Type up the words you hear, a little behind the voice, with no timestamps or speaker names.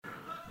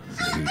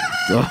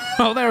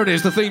Oh, there it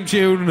is, the theme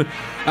tune.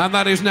 And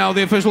that is now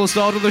the official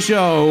start of the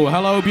show.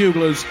 Hello,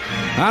 Buglers.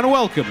 And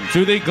welcome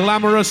to the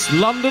glamorous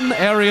London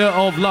area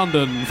of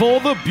London for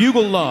the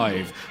Bugle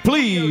Live.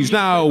 Please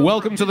now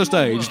welcome to the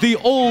stage the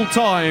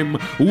all-time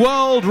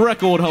world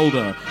record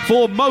holder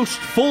for most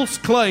false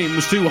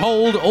claims to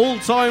hold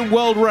all-time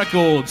world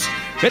records.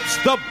 It's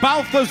the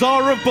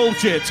Balthazar of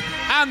Bullshit,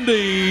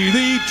 Andy,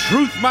 the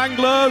Truth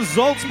Mangler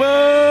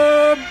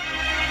Zaltzman.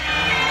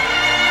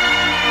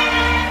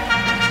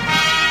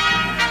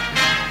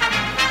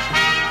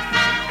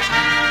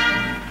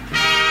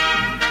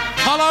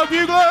 Hello,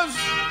 Buglers!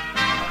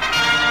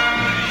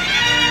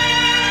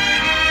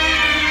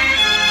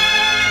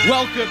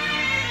 Welcome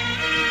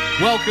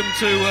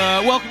to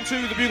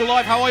the Bugle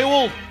Live. How are you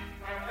all?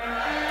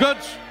 Good.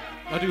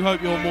 I do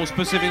hope you're more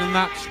specific than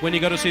that when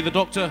you go to see the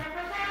doctor.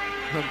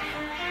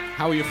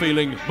 How are you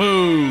feeling?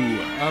 Boo!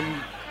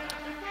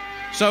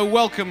 So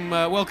welcome to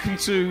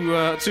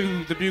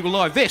the Bugle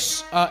Live.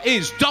 This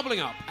is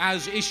doubling up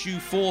as issue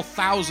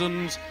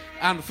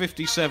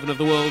 4057 of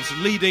the world's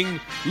leading,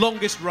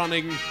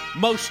 longest-running,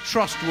 most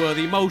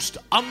trustworthy, most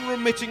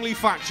unremittingly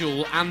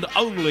factual, and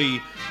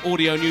only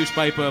audio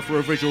newspaper for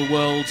a visual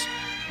world.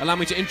 Allow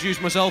me to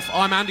introduce myself.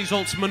 I'm Andy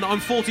Zaltzman. I'm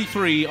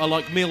 43. I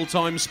like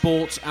mealtime,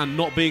 sport, and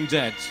not being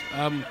dead.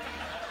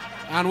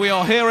 And we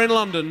are here in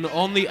London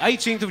on the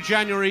 18th of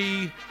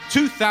January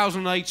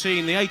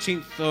 2018. The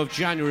 18th of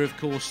January, of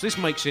course. This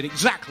makes it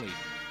exactly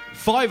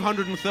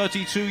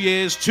 532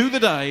 years to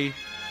the day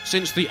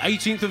since the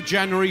 18th of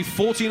January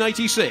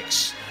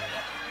 1486,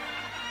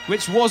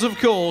 which was, of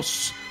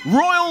course,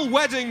 Royal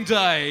Wedding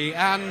Day.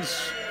 And,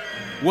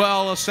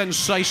 well, a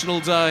sensational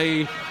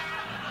day.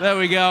 There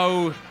we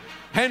go.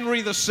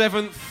 Henry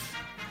VII.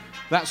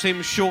 That's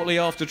him shortly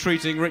after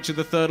treating Richard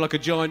III like a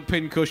giant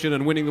pincushion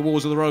and winning the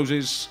Wars of the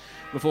Roses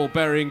before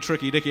burying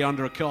Tricky Dicky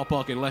under a car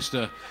park in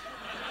Leicester.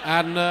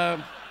 And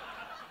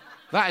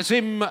that is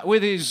him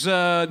with his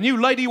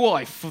new lady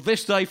wife of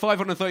this day,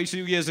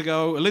 532 years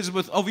ago,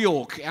 Elizabeth of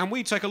York. And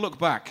we take a look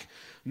back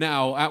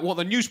now at what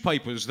the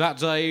newspapers that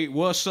day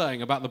were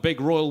saying about the big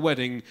royal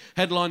wedding.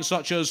 Headlines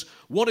such as,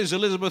 "What is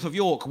Elizabeth of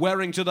York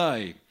wearing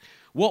today?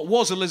 What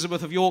was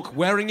Elizabeth of York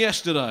wearing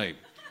yesterday?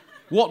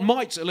 What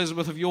might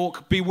Elizabeth of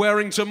York be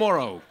wearing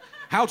tomorrow?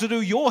 How to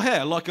do your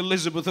hair like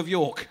Elizabeth of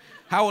York.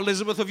 How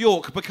Elizabeth of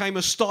York became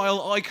a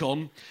style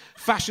icon.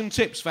 Fashion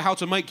tips for how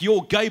to make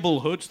your gable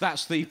hood."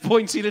 That's the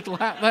pointy little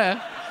hat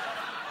there.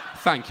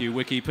 Thank you,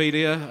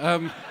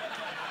 Wikipedia.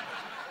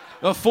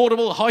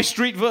 Affordable high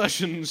street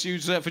versions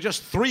used for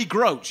just 3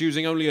 groats,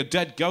 using only a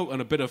dead goat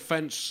and a bit of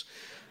fence.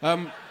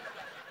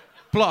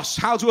 Plus,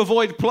 how to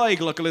avoid plague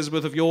like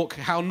Elizabeth of York,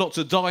 how not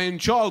to die in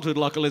childhood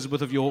like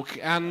Elizabeth of York,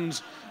 and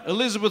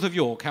Elizabeth of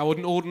York, how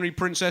an ordinary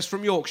princess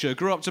from Yorkshire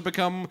grew up to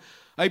become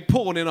a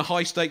pawn in a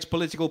high-stakes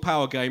political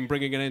power game,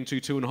 bringing an end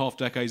to 2.5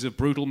 decades of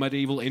brutal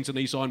medieval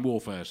internecine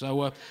warfare.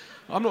 So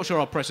I'm not sure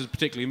our press has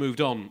particularly moved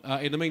on.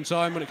 In the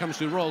meantime, when it comes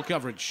to royal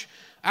coverage,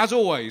 as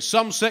always,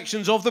 some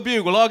sections of the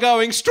Bugle are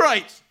going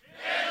straight.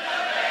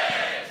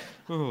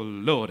 Oh,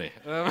 Lordy.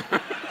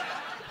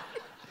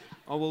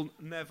 I will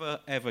never,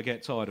 ever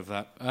get tired of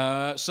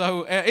that.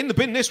 So, in the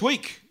bin this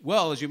week,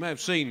 well, as you may have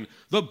seen,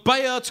 the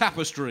Bayer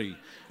Tapestry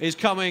is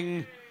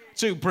coming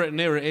to Britain.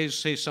 Here it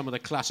is. Here's some of the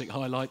classic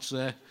highlights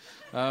there.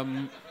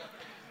 And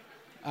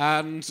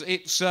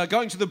it's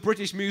going to the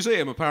British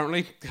Museum,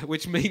 apparently,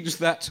 which means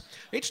that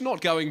it's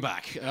not going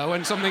back.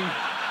 When something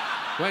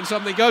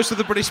goes to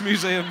the British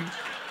Museum,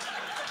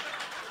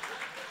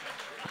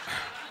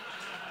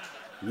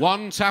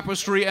 one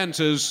tapestry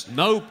enters,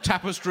 no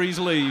tapestries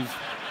leave.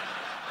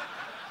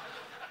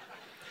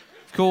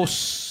 Of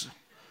course,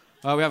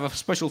 we have a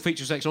special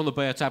feature section on the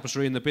Bayer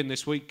Tapestry in the bin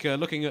this week,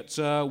 looking at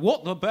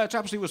what the Bayer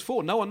Tapestry was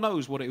for. No one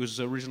knows what it was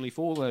originally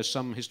for.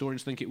 Some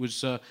historians think it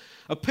was a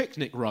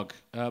picnic rug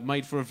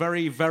made for a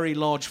very, very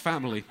large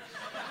family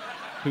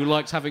who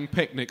liked having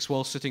picnics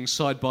while sitting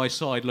side by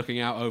side looking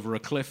out over a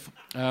cliff.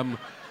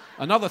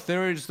 Another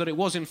theory is that it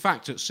was, in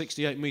fact, at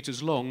 68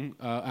 metres long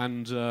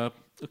and that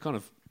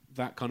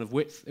kind of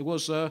width. It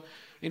was,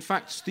 in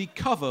fact, the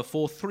cover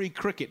for 3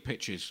 cricket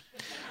pitches.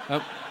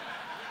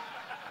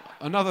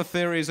 Another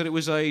theory is that it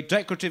was a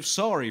decorative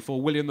sari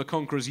for William the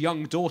Conqueror's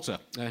young daughter.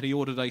 He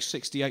ordered a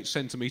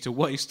 68-centimetre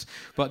waist,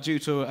 but due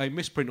to a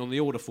misprint on the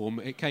order form,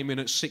 it came in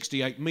at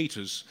 68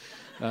 metres,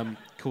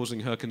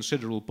 causing her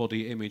considerable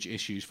body image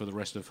issues for the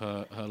rest of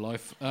her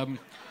life.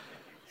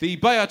 The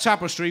Bayer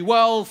Tapestry,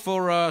 well,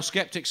 for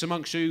sceptics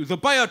amongst you, the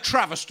Bayer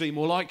Travesty,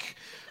 more like.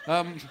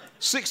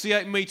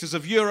 68 metres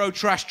of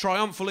Eurotrash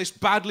triumphalist,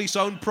 badly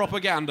sewn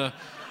propaganda.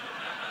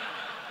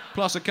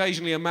 Plus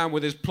occasionally a man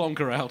with his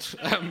plonker out.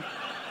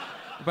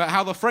 About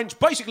how the French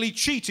basically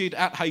cheated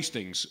at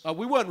Hastings.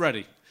 We weren't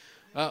ready.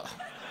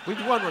 We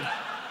weren't ready.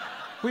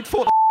 We'd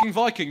fought the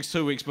Vikings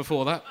 2 weeks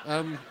before that.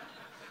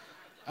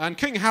 And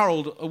King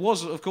Harold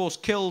was, of course,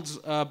 killed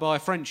by a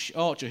French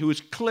archer who was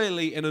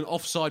clearly in an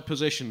offside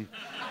position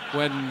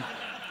when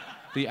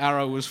the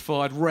arrow was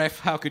fired. Ref,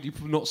 how could you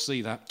not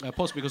see that?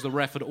 Possibly because the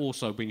ref had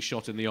also been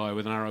shot in the eye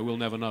with an arrow. We'll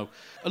never know.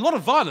 A lot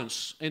of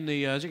violence in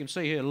the, as you can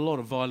see here, a lot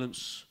of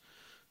violence.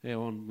 Yeah,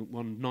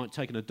 one night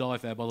taking a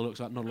dive there by the looks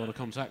of that, not a lot of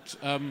contact.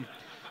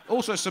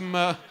 Also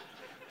some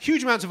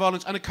huge amounts of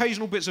violence and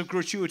occasional bits of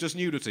gratuitous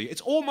nudity.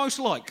 It's almost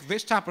like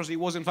this tapestry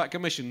was in fact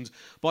commissioned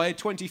by a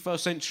 21st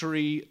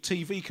century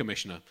TV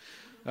commissioner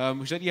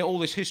who said, yeah, all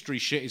this history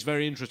shit is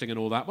very interesting and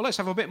all that, but let's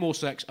have a bit more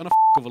sex and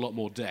of a lot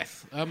more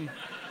death.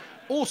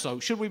 Also,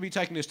 should we be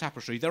taking this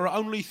tapestry, there are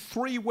only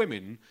 3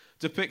 women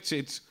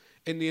depicted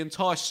in the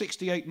entire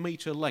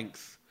 68-metre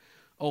length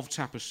of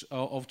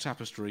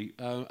tapestry,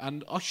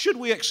 and should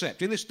we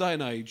accept, in this day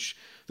and age,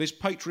 this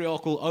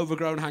patriarchal,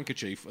 overgrown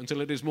handkerchief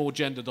until it is more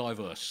gender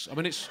diverse? I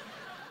mean, it's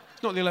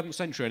not the 11th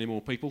century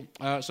anymore, people,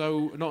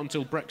 so not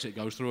until Brexit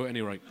goes through at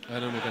any rate,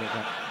 and then we'll get it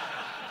back.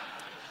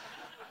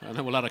 And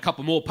then we'll add a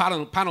couple more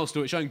panels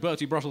to it showing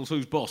Bertie Brussels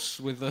who's boss,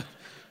 with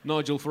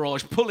Nigel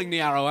Farage pulling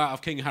the arrow out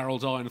of King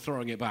Harold's eye and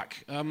throwing it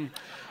back.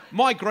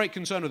 My great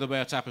concern with the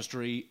Bear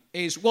Tapestry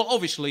is, well,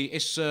 obviously,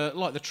 it's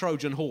like the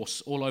Trojan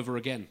horse all over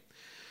again.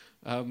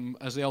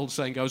 As the old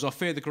saying goes, I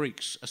fear the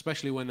Greeks,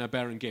 especially when they're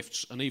bearing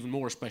gifts, and even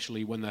more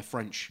especially when they're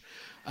French.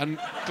 And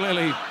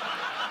clearly,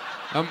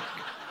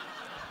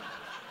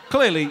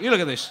 you look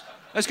at this.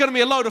 There's going to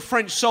be a load of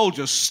French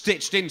soldiers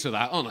stitched into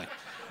that, aren't they?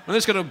 And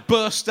it's going to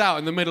burst out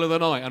in the middle of the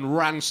night and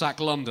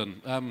ransack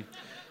London.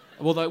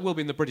 Although it will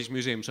be in the British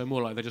Museum, so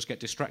more like they just get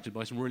distracted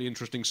by some really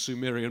interesting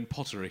Sumerian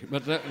pottery.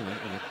 But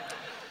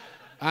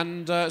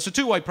And it's a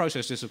two-way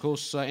process, this, of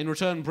course. In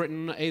return,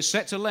 Britain is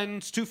set to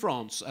lend to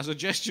France, as a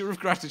gesture of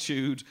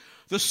gratitude,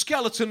 the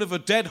skeleton of a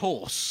dead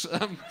horse.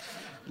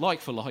 Like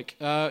for like.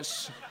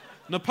 It's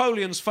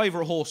Napoleon's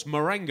favourite horse,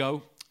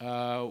 Marengo,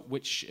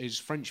 which is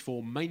French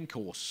for main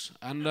course.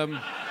 And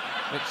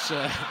it's...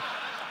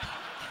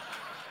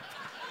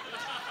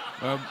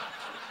 a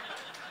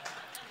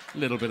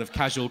little bit of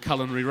casual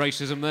culinary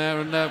racism there,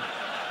 and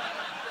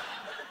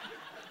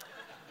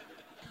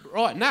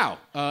right now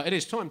it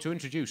is time to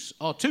introduce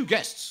our 2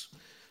 guests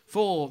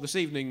for this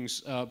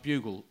evening's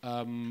Bugle,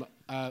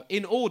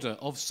 in order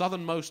of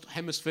southernmost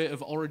hemisphere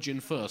of origin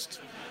first.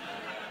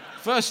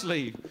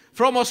 Firstly,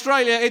 from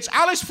Australia, it's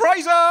Alice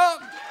Fraser.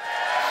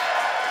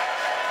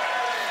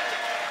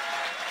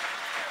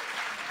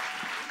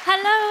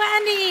 Hello,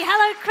 Andy.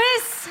 Hello,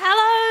 Chris.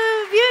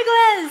 Hello,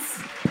 Buglers.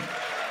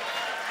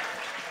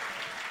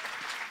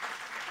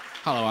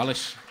 Hello,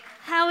 Alice.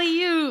 How are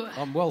you?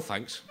 I'm well,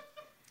 thanks.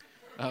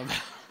 There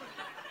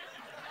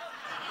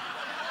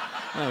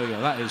we go.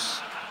 That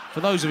is, for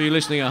those of you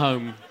listening at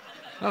home,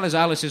 that is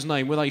Alice's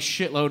name with a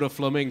shitload of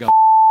flamingo.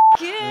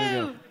 You.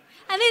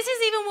 And this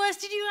is even worse.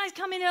 Did you guys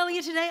come in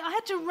earlier today? I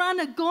had to run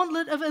a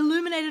gauntlet of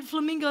illuminated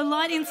flamingo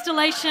light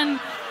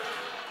installation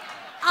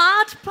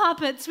art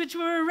puppets which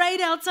were arrayed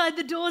outside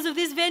the doors of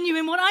this venue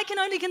in what I can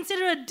only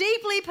consider a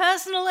deeply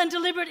personal and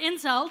deliberate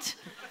insult.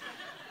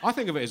 I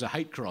think of it as a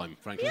hate crime,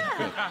 frankly.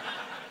 Yeah.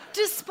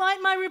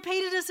 Despite my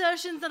repeated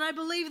assertions that I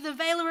believe the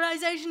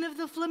valorization of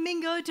the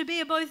flamingo to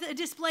be both a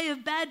display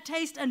of bad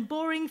taste and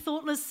boring,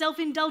 thoughtless,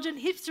 self-indulgent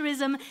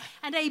hipsterism,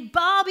 and a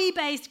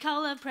Barbie-based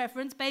colour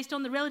preference based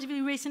on the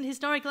relatively recent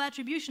historical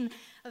attribution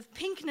of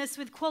pinkness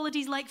with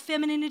qualities like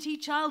femininity,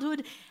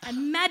 childhood,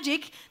 and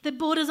magic that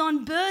borders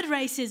on bird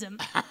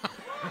racism.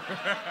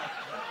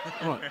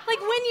 Right.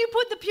 Like when you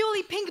put the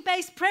purely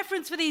pink-based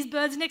preference for these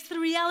birds next to the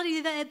reality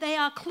that they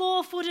are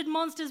claw-footed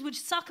monsters which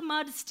suck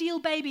mud, steal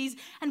babies,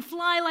 and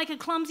fly like a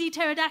clumsy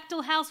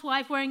pterodactyl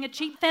housewife wearing a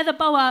cheap feather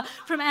boa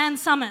from Ann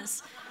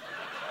Summers.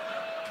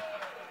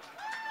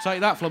 Take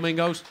that,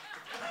 flamingos.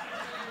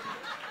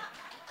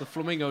 The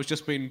flamingo's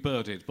just been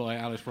birded by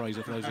Alice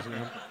Fraser, for those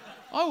listening.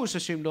 I always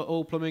assumed that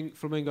all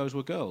flamingos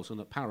were girls and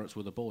that parrots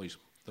were the boys,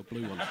 the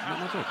blue ones.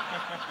 Not at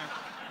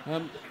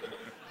all.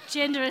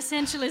 Gender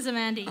essentialism,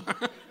 Andy.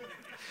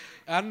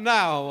 And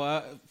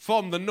now,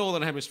 from the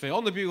Northern Hemisphere,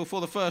 on the Bugle for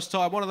the first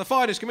time, one of the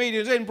finest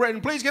comedians in Britain.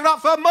 Please give it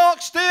up for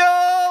Mark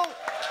Steele!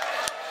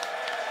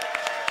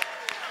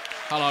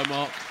 Hello,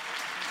 Mark.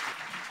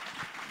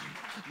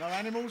 No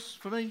animals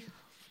for me?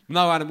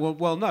 No animal.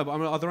 Well, no, but I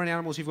mean, are there any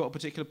animals you've got a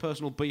particular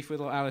personal beef with,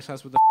 like Alice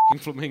has with the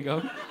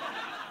flamingo?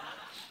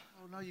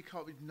 Oh, no, you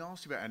can't be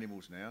nasty about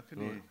animals now,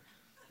 can you?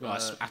 Well,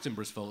 it's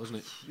Attenborough's fault, isn't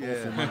it?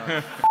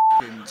 Yeah.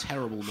 Awful,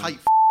 terrible man. Hate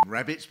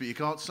rabbits, but you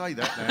can't say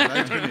that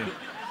nowadays, can you?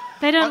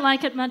 They don't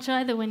like it much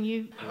either when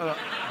you...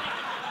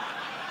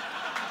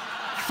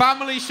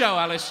 Family show,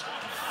 Alice.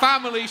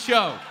 Family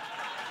show.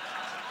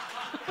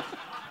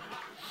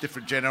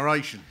 Different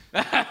generation.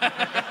 The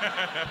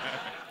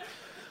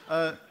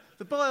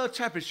bio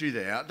tapestry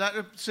there,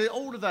 see,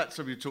 all of that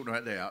stuff you're talking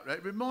about there,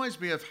 it reminds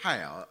me of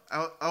how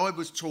I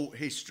was taught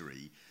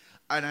history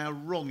and how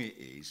wrong it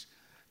is,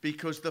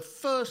 because the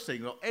first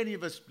thing, or any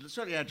of us,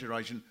 certainly our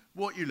generation,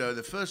 what you learn,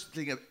 the first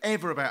thing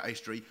ever about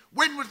history,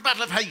 when was the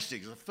Battle of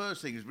Hastings? The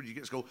first thing is when you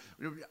get to school,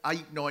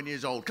 8, 9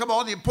 years old. Come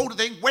on, the important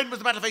thing, when was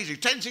the Battle of Hastings?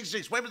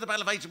 1066, when was the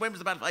Battle of Hastings? When was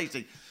the Battle of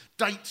Hastings?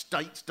 Dates,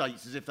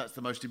 as if that's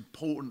the most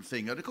important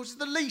thing. And of course,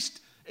 it's the least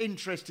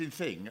interesting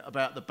thing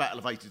about the Battle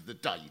of Hastings, the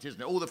date,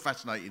 isn't it? All the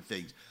fascinating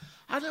things.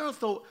 And then I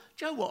thought,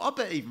 do you know what? I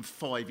bet even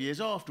 5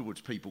 years afterwards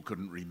people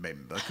couldn't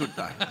remember, could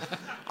they?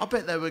 I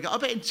bet in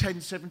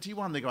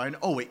 1071 they're going,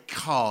 oh, it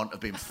can't have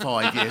been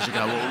 5 years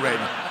ago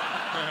already.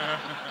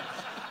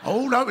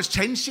 Oh, no, it was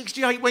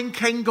 1068 when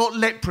Ken got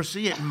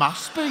leprosy. It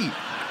must be.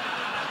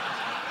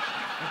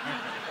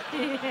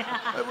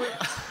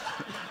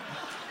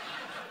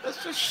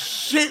 That's a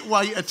shit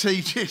way to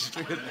teach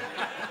history, isn't it?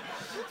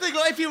 Think,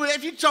 like,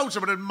 if you told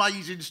someone an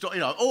amazing story,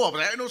 you know, oh, I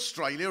was out in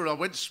Australia and I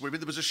went swimming,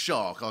 there was a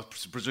shark, I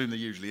presume there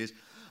usually is.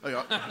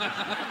 Yeah,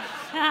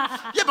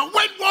 but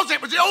when was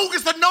it? Was it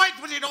August the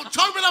 9th? Was it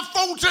October the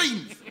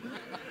 14th?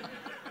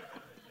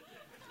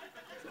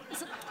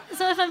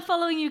 So if I'm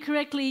following you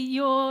correctly,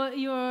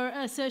 your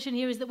assertion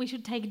here is that we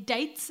should take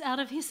dates out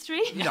of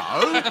history?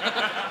 No,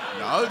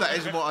 that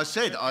isn't what I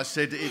said. I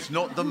said it's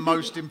not the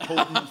most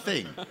important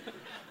thing.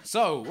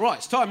 So, right,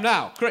 it's time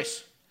now,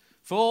 Chris,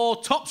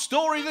 for Top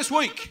Story this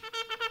week.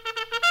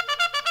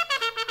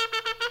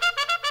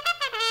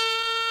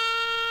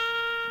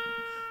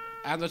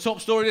 And the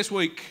top story this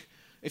week,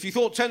 if you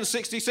thought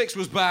 1066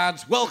 was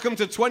bad, welcome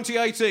to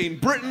 2018.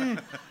 Britain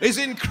is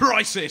in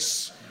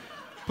crisis.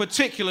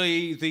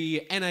 Particularly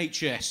the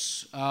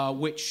NHS,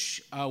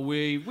 which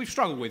we've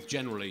struggled with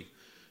generally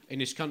in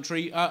this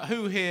country.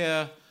 Who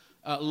here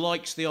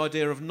likes the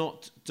idea of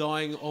not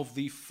dying of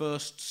the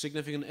first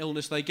significant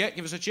illness they get?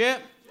 Give us a cheer.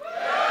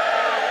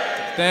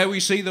 There we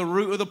see the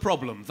root of the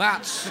problem.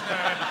 That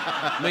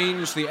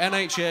means the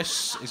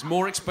NHS is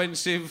more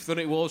expensive than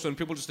it was when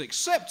people just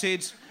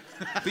accepted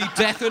the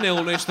death and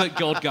illness that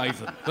God gave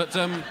them. But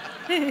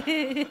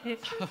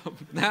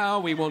now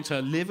we want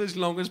to live as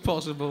long as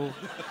possible.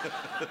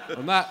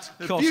 And that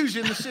costs...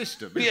 Abusing the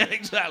system. Yeah,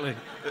 exactly.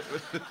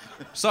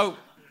 So,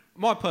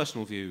 my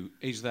personal view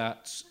is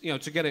that, you know,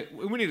 to get it...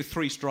 We need a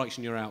 3 strikes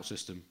and you're out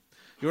system.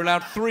 You're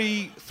allowed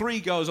three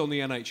goes on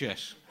the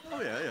NHS.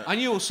 Oh, yeah. And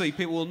you'll see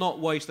people will not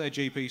waste their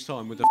GP's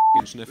time with the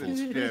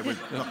sniffles. Yeah, with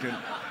fucking...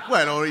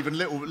 Well, or even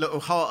little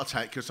heart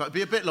attack, because it'd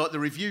be a bit like the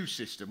review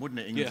system, wouldn't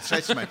it, in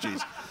test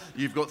matches?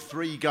 You've got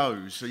 3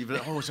 goes, so you've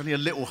it's only a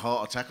little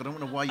heart attack, I don't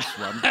want to waste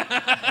one.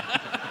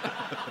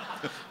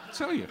 I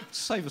tell you,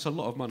 save us a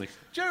lot of money.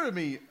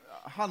 Jeremy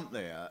Hunt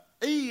there,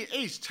 he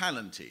is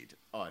talented,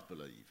 I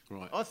believe.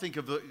 Right. I think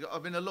a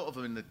lot of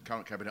them in the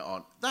current cabinet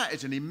aren't. That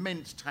is an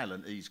immense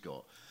talent he's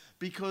got,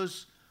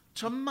 because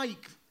to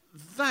make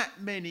that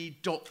many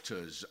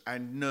doctors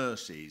and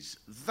nurses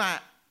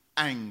that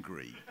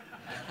angry.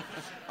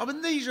 I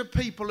mean, these are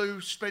people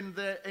who spend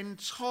their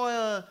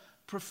entire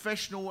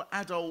professional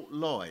adult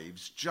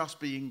lives just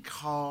being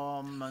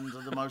calm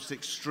under the most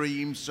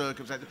extreme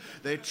circumstances.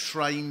 They're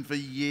trained for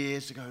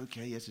years to go,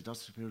 OK, yes, it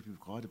does appear to be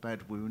quite a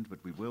bad wound,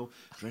 but we will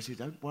address it.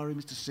 Don't worry,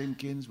 Mr.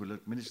 Simpkins. We'll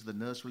administer the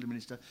nurse will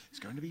administer. It's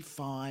going to be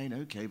fine.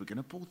 OK, we're going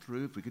to pull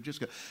through if we could just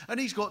go. And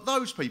he's got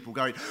those people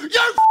going,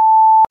 you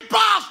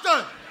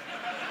bastard!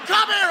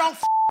 Come here, I'll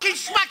f***ing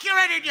smack your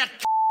head in, you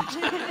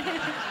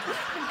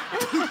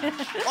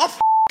I'll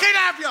f***ing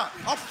have you!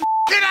 I'll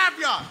f***ing have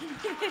you!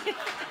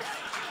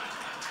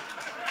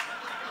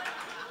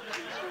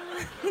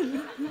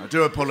 I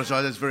do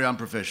apologise, that's very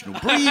unprofessional.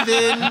 Breathe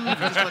in,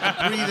 just like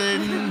a breathe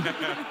in.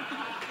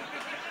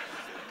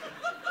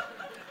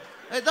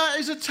 That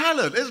is a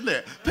talent, isn't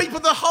it? People,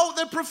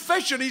 their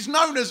profession is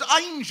known as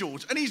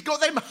angels, and he's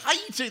got them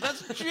hated.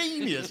 That's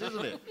genius,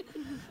 isn't it?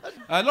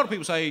 A lot of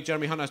people say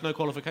Jeremy Hunt has no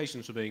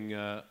qualifications for being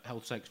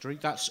health secretary.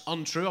 That's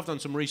untrue. I've done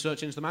some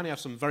research into the man. He has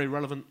some very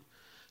relevant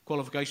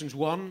qualifications.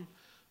 One,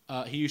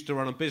 he used to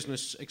run a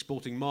business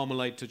exporting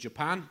marmalade to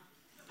Japan.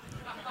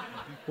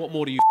 What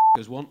more do you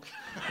f***ers want?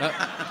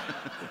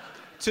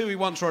 2, he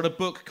once wrote a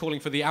book calling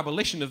for the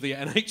abolition of the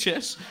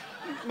NHS.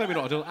 Maybe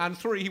not ideal. And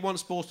 3, he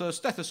once bought a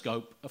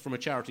stethoscope from a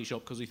charity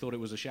shop because he thought it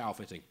was a shower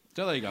fitting.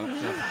 So there you go.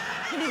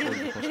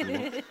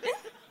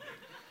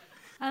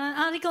 An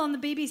article on the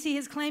BBC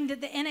has claimed that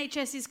the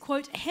NHS is,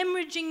 quote,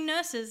 hemorrhaging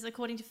nurses,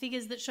 according to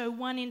figures that show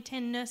 1 in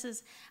 10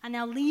 nurses are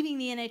now leaving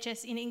the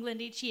NHS in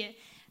England each year.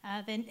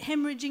 Then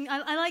hemorrhaging,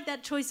 I like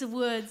that choice of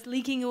words,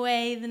 leaking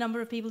away the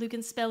number of people who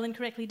can spell and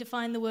correctly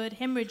define the word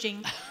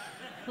hemorrhaging,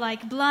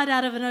 like blood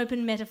out of an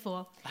open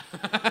metaphor.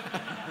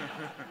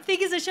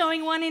 Figures are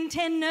showing 1 in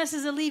 10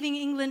 nurses are leaving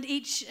England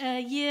each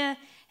year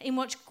in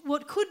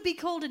what could be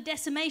called a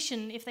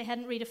decimation if they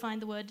hadn't redefined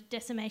the word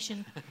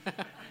decimation.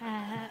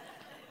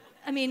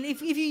 I mean,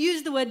 if you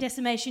use the word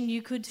decimation,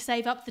 you could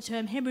save up the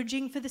term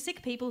hemorrhaging for the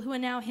sick people who are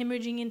now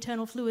hemorrhaging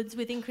internal fluids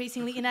with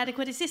increasingly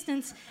inadequate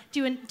assistance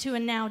due to a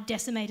now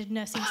decimated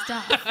nursing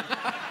staff.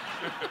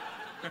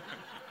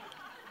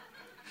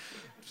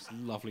 Just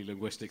lovely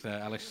linguistic there,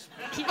 Alice.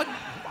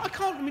 I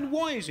can't... I mean,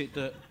 why is it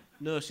that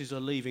nurses are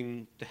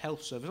leaving the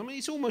health service? I mean,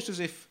 it's almost as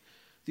if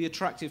the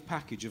attractive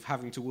package of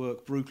having to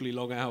work brutally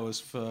long hours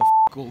for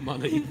all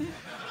money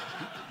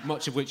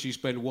much of which you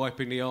spend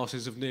wiping the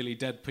arses of nearly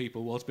dead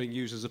people whilst being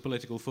used as a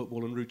political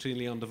football and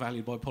routinely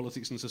undervalued by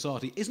politics and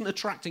society, isn't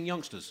attracting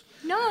youngsters.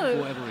 No. For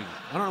whatever reason.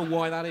 I don't know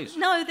why that is.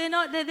 No, they're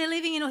not. They're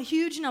living in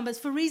huge numbers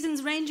for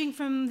reasons ranging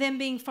from them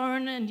being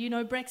foreign and,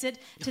 Brexit,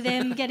 to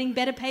them getting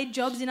better paid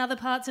jobs in other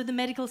parts of the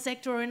medical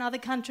sector or in other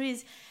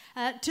countries.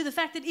 To the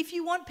fact that if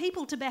you want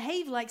people to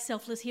behave like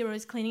selfless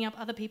heroes cleaning up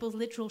other people's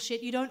literal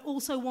shit, you don't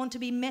also want to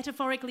be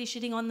metaphorically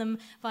shitting on them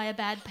via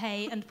bad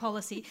pay and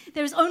policy.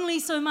 There is only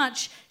so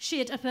much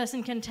shit a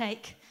person can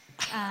take.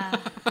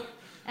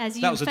 As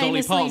you that was a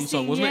Dolly famously Parton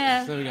song, wasn't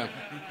yeah. it? There we go.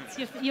 It's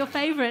your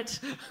favourite.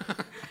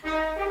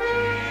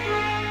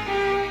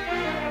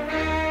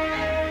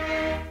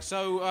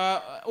 So,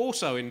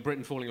 also in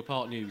Britain Falling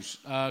Apart news,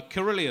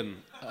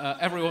 Carillion,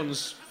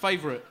 everyone's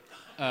favourite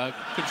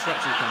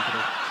construction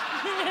company.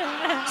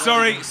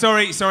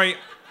 Sorry.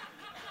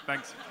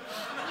 Thanks.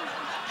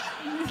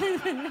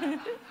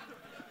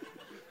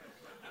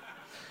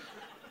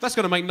 That's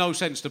going to make no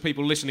sense to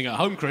people listening at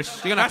home, Chris.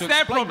 You're gonna have That's to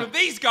their explain problem. that.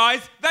 These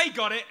guys, they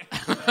got it.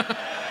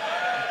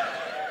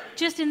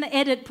 Just in the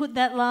edit, put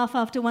that laugh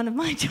after one of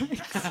my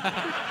jokes.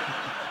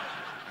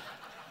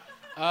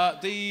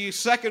 The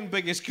second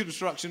biggest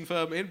construction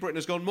firm in Britain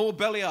has gone more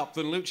belly up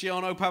than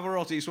Luciano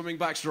Pavarotti swimming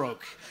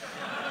backstroke.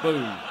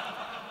 Boom.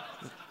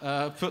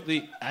 Put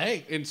the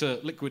A into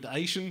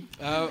liquidation.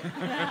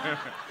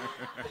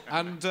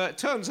 And it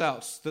turns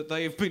out that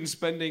they have been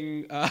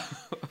spending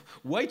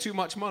way too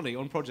much money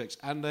on projects.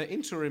 And the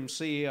interim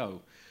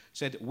CEO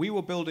said, "We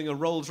were building a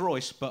Rolls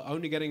Royce, but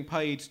only getting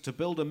paid to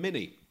build a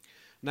Mini."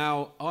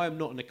 Now, I am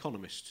not an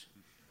economist,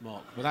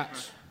 Mark, but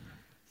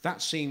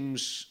that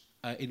seems,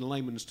 in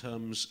layman's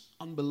terms,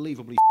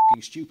 unbelievably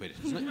f***ing stupid,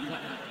 isn't it?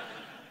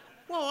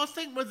 Well, I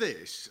think with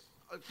this,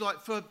 like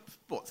for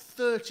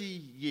 30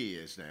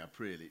 years now,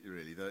 really,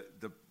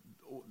 the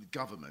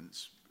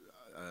governments,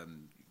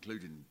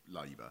 including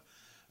Labour,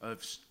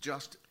 have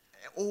just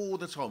all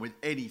the time with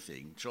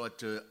anything tried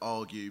to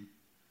argue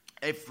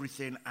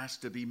everything has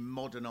to be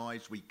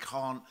modernised. We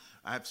can't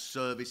have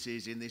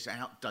services in this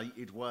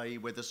outdated way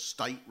where the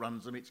state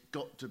runs them. It's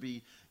got to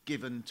be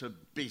given to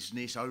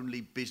business.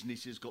 Only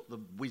business has got the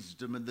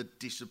wisdom and the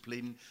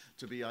discipline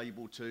to be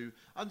able to.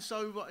 And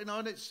so, and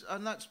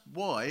that's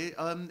why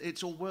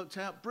it's all worked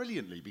out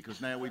brilliantly,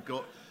 because now we've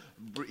got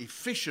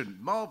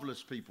efficient,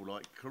 marvellous people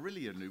like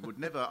Carillion who would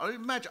never... I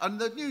imagine, and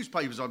the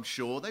newspapers, I'm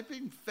sure, they've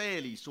been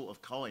fairly sort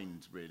of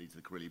kind, really, to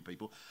the Carillion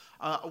people.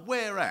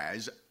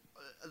 Whereas...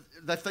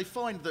 if they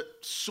find that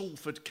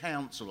Salford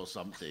Council or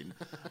something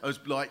has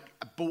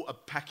bought a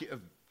packet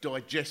of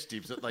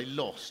digestives that they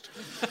lost,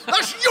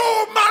 that's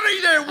your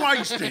money they're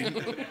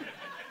wasting.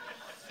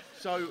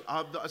 So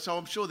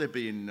I'm sure they're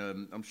being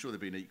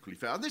equally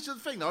fair. And this is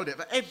the thing, though,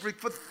 isn't it?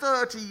 For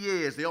 30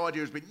 years, the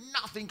idea has been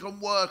nothing can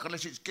work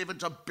unless it's given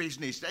to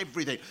business.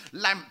 Everything,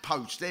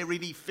 lampposts, they're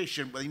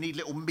inefficient. Well, they need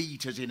little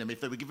meters in them. If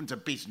they were given to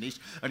business,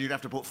 and you'd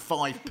have to put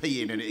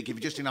 5p in, and it'd give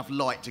you just enough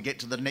light to get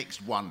to the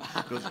next one.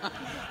 Because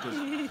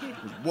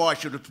why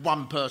should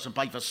one person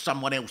pay for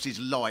someone else's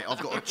light?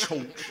 I've got a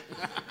torch.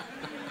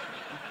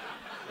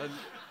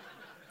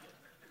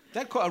 They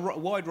had quite a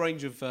wide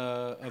range of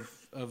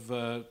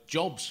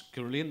jobs,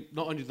 Carillion.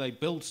 Not only do they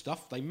build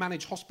stuff, they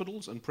manage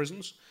hospitals and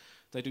prisons.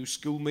 They do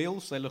school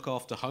meals. They look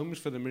after homes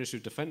for the Ministry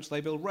of Defence. They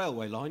build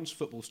railway lines,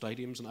 football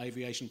stadiums and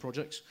aviation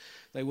projects.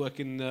 They work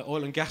in the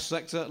oil and gas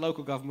sector,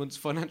 local governments,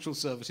 financial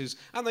services,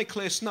 and they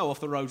clear snow off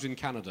the roads in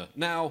Canada.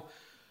 Now,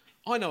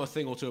 I know a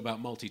thing or two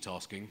about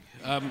multitasking.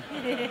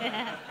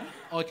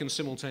 I can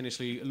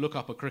simultaneously look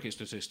up a cricket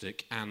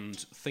statistic and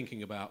think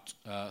about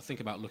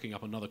looking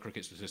up another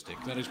cricket statistic.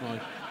 That is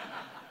my...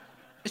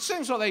 It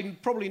seems like they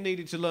probably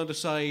needed to learn to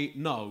say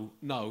no.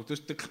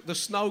 The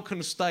snow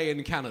can stay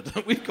in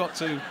Canada. We've got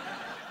to...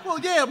 Well,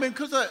 yeah, I mean,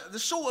 because the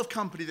sort of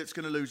company that's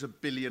going to lose £1.5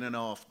 billion,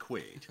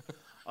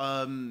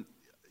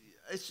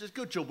 it's a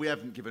good job we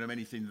haven't given them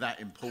anything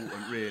that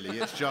important, really.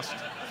 It's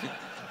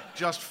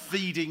just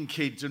feeding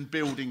kids and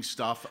building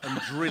stuff and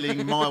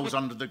drilling miles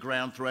under the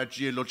ground through our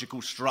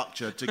geological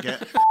structure to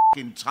get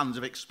tons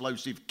of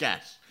explosive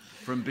gas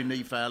from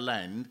beneath our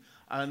land.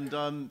 And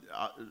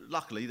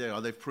luckily,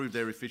 they've proved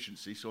their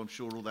efficiency, so I'm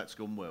sure all that's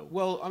gone well.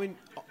 Well, I mean,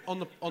 on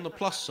the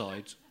plus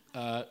side,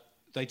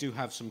 they do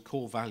have some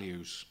core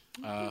values.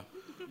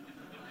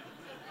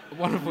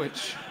 One of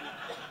which,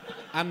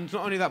 and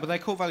not only that, but their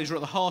core values are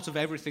at the heart of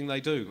everything they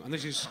do. And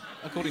this is,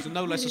 according to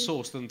no less a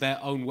source than their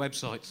own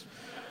website.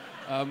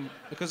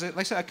 Because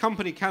they say a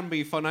company can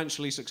be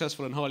financially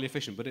successful and highly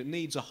efficient, but it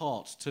needs a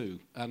heart too.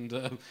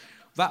 And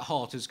that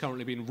heart is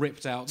currently being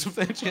ripped out of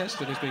their chest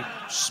and is being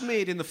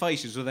smeared in the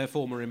faces of their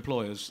former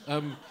employers.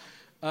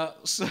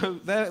 So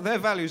their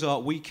values are: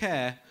 we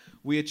care,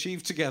 we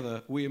achieve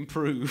together, we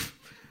improve,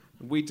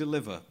 we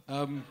deliver.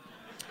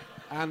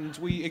 And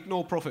we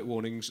ignore profit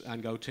warnings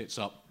and go tits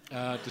up,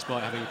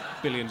 despite having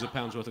billions of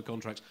pounds worth of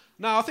contracts.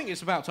 Now, I think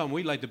it's about time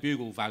we laid the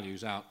Bugle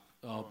values out,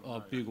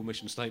 our Bugle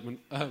mission statement.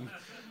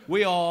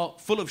 We are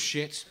full of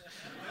shit.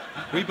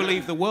 We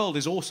believe the world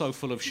is also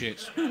full of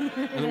shit, and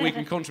that we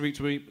can contribute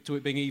to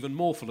it being even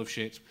more full of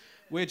shit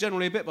we're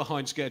generally a bit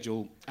behind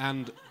schedule,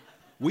 and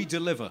we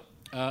deliver.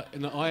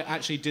 In that I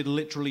actually did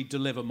literally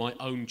deliver my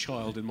own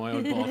child in my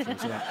own bathroom,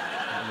 so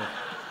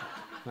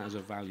that is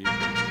a value.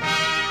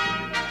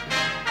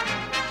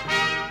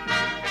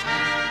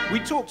 We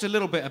talked a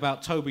little bit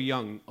about Toby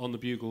Young on the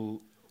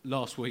Bugle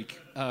last week,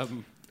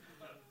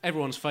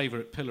 everyone's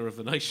favourite pillar of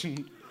the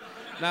nation.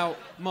 Now,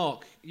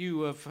 Mark,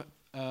 you have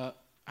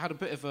had a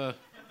bit of a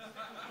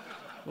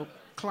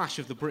clash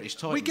of the British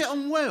Titans. We get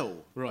on well.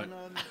 Right. And,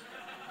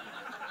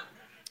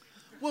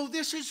 well,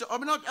 this is... I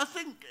mean, I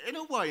think, in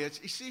a way,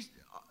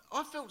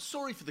 I felt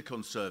sorry for the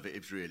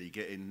Conservatives, really,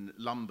 getting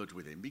lumbered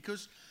with him,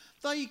 because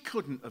they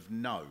couldn't have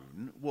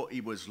known what he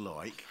was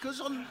like,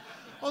 because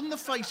on the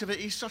face of it,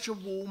 he's such a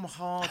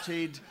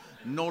warm-hearted,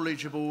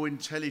 knowledgeable,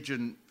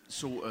 intelligent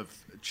sort of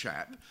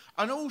chap.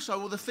 And also,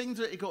 all the things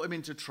that got him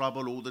into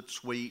trouble, all the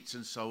tweets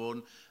and so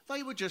on,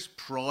 they were just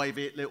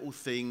private little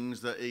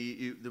things that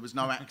there was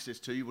no access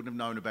to. You wouldn't have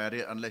known about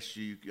it unless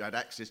you had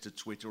access to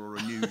Twitter or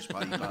a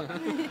newspaper.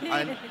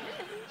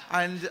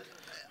 and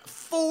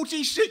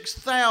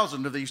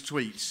 46,000 of these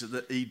tweets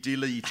that he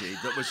deleted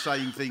that were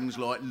saying things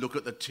like, look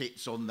at the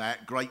tits on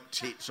that, great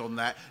tits on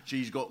that,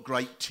 she's got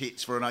great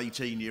tits for an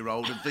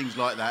 18-year-old and things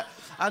like that.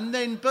 And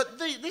then,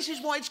 this is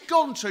why it's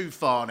gone too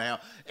far now.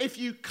 If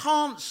you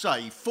can't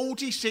say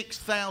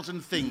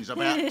 46,000 things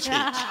about tits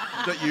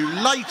that you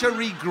later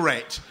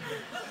regret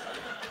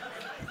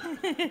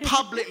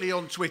publicly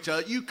on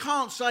Twitter, you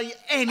can't say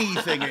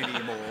anything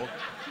anymore.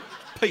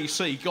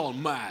 PC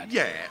gone mad.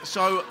 Yeah,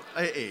 so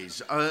it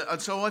is.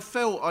 And so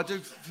I do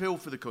feel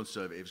for the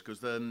Conservatives,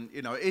 because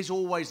it is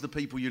always the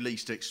people you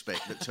least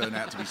expect that turn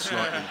out to be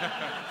slightly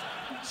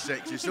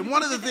sexist. And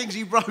one of the things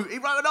he wrote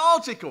an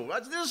article.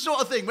 That's the sort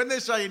of thing when they're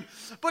saying,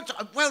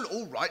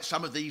 all right,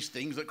 some of these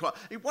things that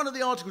one of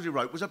the articles he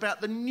wrote was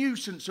about the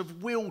nuisance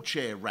of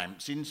wheelchair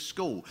ramps in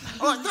school.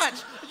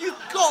 You've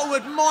got to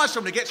admire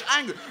somebody who gets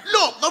angry.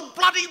 Look, the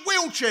bloody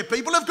wheelchair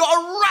people have got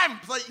a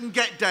ramp they can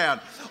get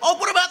down. Oh,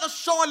 what about the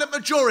silent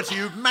majority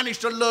who've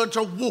managed to learn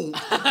to walk?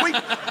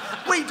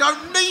 We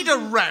don't need a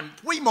ramp.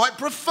 We might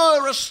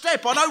prefer a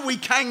step. I know we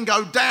can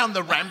go down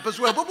the ramp as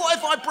well, but what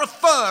if I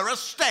prefer a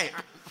step?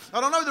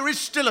 And I know there is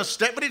still a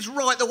step, but it's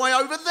right the way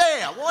over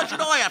there. Why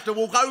should I have to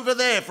walk over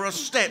there for a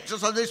step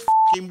just so this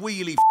fucking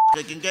wheelie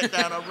fucker can get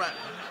down a ramp?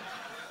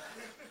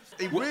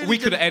 We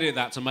could edit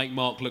that to make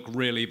Mark look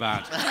really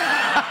bad.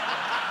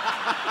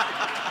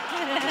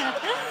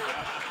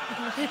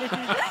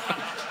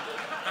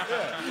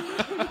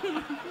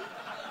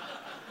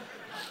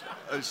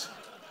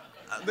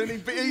 Then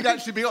he'd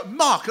actually be like,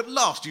 Mark, at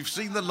last you've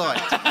seen the light.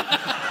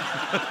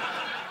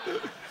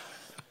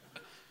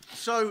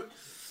 So,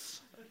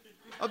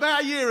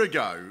 about a year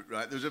ago,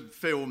 right, there was a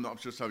film that I'm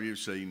sure some of you have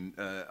seen,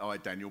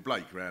 Daniel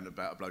Blake, around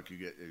about a bloke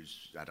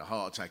who's had a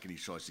heart attack and he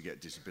tries to get a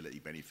disability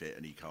benefit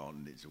and he can't,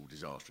 and it's all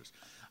disastrous.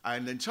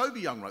 And then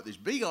Toby Young wrote this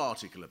big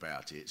article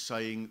about it,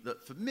 saying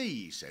that for me,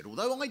 he said,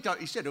 although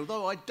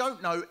I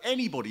don't know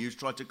anybody who's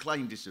tried to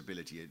claim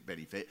disability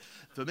benefit,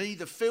 for me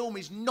the film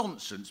is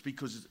nonsense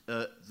because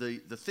the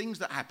things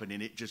that happen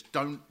in it just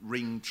don't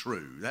ring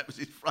true. That was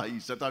his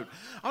phrase. And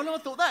I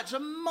thought that's a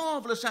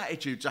marvellous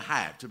attitude to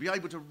have, to be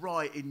able to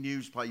write in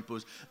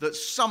newspapers that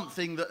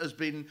something that has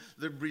been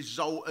the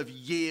result of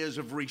years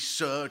of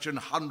research and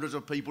hundreds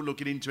of people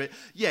looking into it,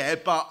 yeah,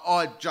 but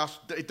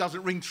it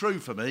doesn't ring true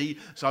for me,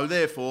 so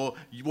therefore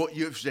what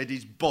you've said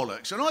is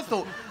bollocks. And I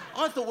thought,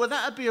 well,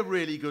 that'd be a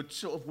really good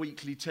sort of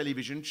weekly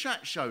television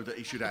chat show that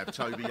he should have,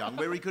 Toby Young,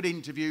 where he could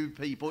interview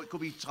people. It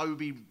could be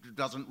Toby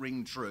doesn't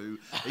ring true.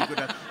 He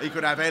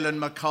could have Ellen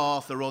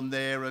MacArthur on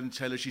there and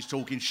tell her she's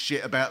talking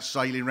shit about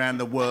sailing around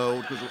the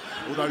world, because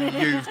although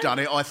you've done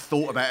it, I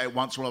thought about it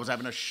once while I was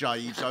having a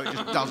shave, so it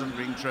just doesn't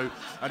ring true.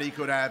 And he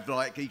could have,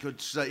 he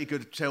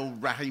could tell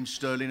Raheem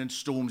Sterling and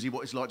Stormzy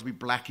what it's like to be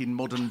black in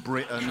modern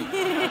Britain.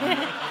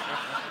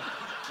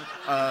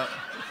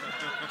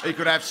 He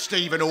could have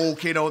Stephen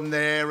Hawking on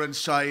there and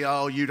say,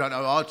 oh, you don't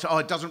know,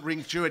 it doesn't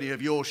ring true any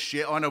of your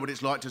shit. I know what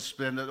it's like to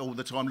spend all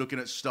the time looking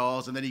at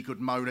stars. And then he could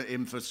moan at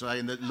him for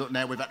saying that, look,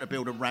 now we've had to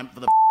build a ramp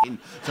for the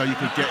so you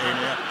could get in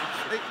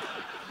here.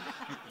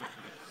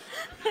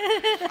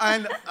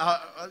 And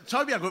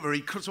Toby Young got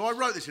very cross. So I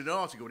wrote this in an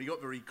article and he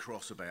got very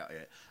cross about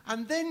it.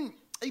 And then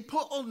he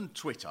put on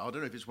Twitter, I don't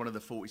know if it's one of the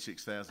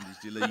 46,000 he's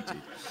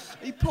deleted,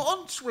 he put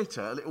on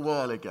Twitter a little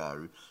while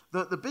ago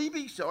that the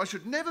BBC, I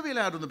should never be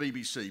allowed on the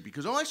BBC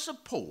because I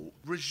support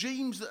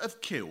regimes that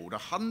have killed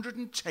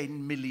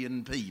 110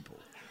 million people.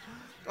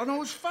 And I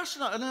was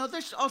fascinated. Now,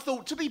 I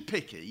thought, to be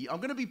picky, I'm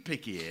going to be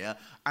picky here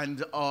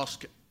and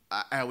ask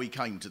how he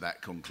came to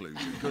that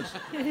conclusion. Because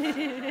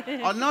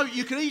I know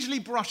you can easily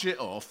brush it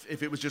off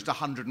if it was just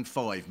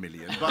 105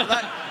 million, but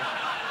that...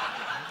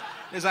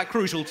 There's that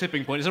crucial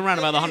tipping point. It's around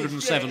about the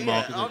 107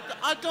 mark, isn't it?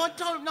 I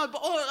don't know,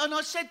 and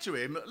I said to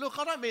him, look,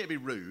 I don't mean to be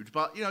rude,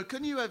 but,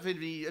 can you have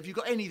you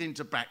got anything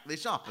to back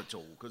this up at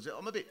all? Because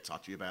I'm a bit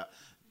touchy about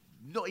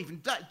not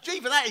even that. Gee,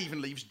 that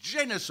even leaves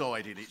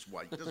genocide in its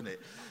wake, doesn't it?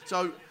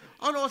 So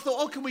And I thought,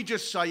 oh, can we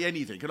just say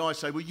anything? Can I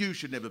say, well, you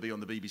should never be on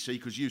the BBC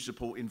because you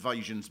support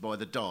invasions by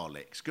the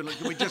Daleks? Can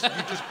we just,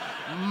 you just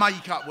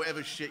make up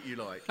whatever shit you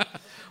like?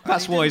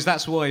 That's why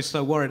he's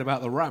so worried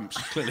about the ramps,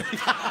 clearly.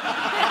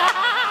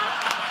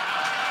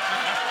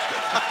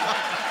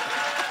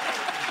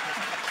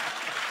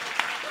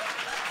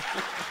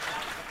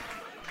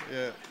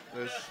 Yeah,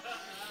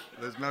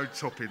 there's no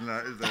topping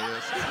that, is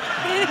there?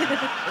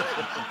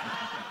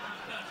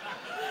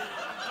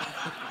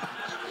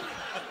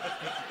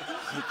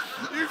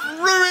 You've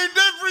ruined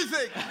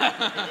everything!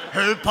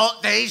 Who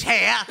put these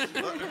here?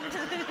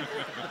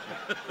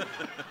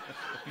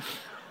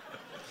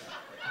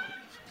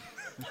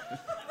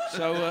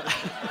 So,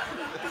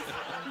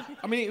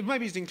 I mean,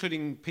 maybe it's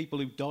including people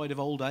who died of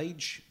old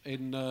age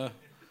in the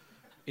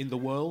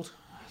world.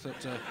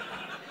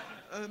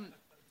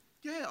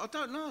 Yeah, I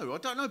don't know,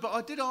 but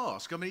I did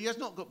ask. I mean, he has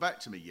not got back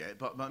to me yet,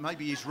 but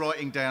maybe he's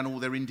writing down all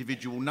their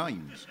individual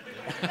names.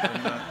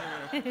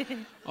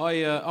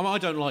 I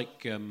don't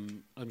like.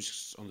 I'm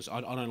just honest.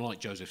 I don't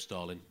like Joseph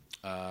Stalin.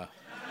 I'm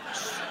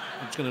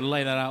just going to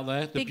lay that out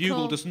there. The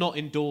Bugle does not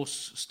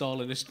endorse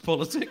Stalinist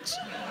politics.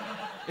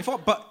 If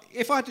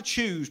I had to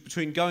choose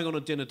between going on a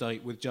dinner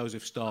date with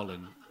Joseph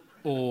Stalin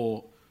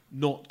or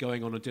not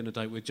going on a dinner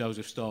date with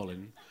Joseph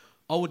Stalin,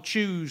 I would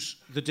choose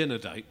the dinner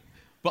date,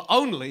 but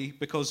only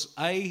because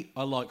A,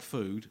 I like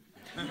food,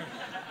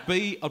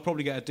 B, I'd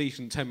probably get a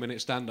decent 10-minute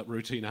stand-up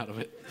routine out of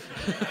it.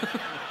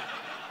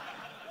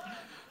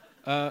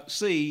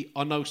 C,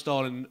 I know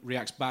Stalin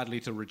reacts badly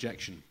to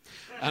rejection.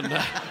 And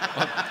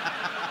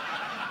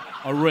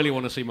I really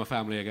want to see my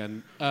family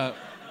again.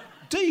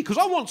 D, because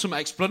I want some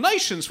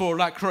explanations for all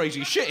that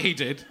crazy shit he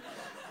did.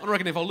 I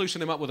reckon if I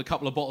loosen him up with a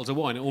couple of bottles of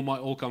wine, it all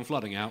might all come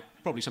flooding out.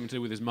 Probably something to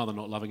do with his mother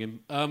not loving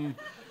him.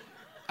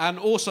 And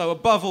also,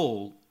 above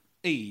all,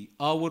 E,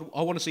 I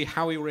want to see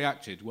how he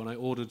reacted when I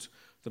ordered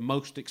the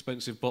most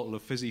expensive bottle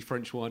of fizzy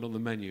French wine on the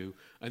menu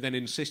and then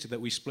insisted that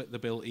we split the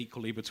bill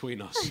equally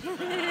between us.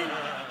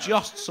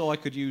 Just so I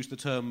could use the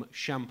term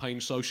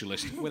champagne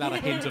socialist without a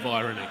hint of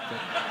irony.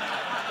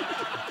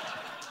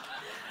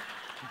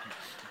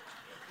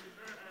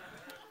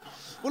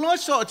 Well, I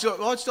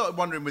started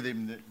wondering with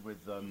him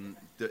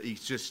that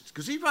he's just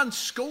because he ran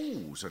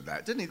schools and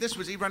that, didn't he?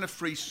 He ran a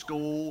free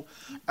school,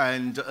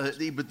 and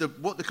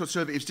what the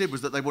Conservatives did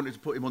was that they wanted to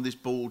put him on this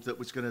board that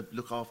was going to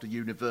look after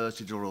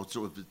universities or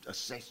sort of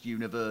assess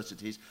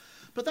universities.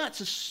 But I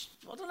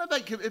don't know,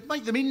 it'd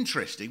make them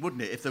interesting,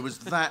 wouldn't it? If there was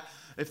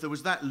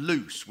that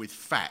loose with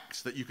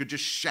facts that you could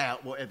just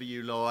shout whatever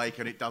you like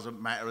and it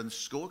doesn't matter and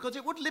score, because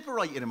it would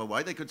liberate in a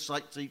way. They could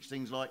teach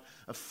things like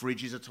a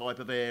fridge is a type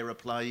of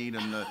aeroplane,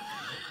 and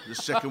the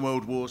Second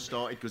World War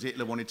started because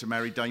Hitler wanted to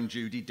marry Dame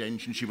Judi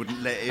Dench and she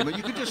wouldn't let him. And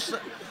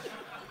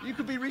you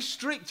could be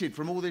restricted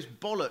from all this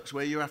bollocks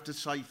where you have to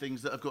say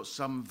things that have got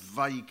some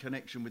vague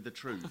connection with the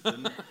truth.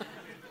 And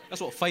that's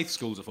what faith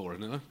schools are for,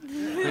 isn't it?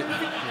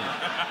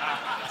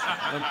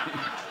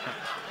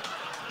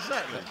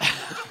 exactly.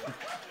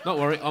 Don't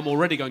worry, I'm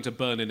already going to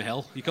burn in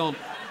hell. You cannot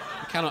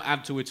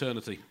add to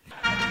eternity.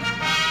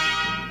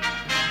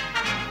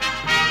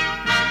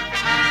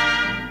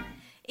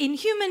 In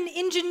human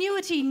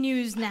ingenuity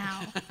news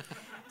now.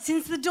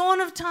 Since the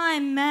dawn of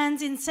time,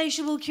 man's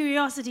insatiable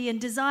curiosity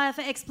and desire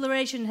for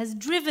exploration has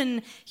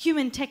driven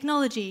human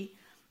technology,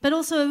 but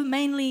also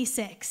mainly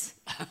sex.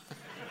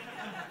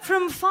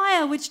 From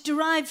fire, which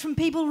derived from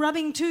people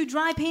rubbing two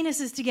dry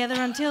penises together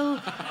until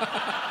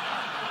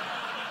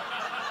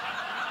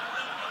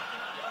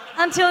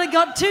it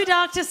got too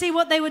dark to see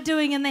what they were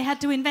doing and they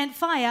had to invent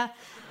fire.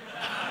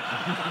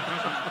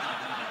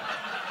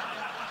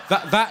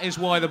 That is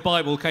why the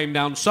Bible came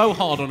down so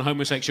hard on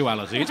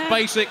homosexuality. It's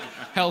basic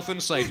health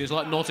and safety. It's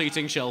like not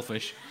eating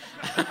shellfish.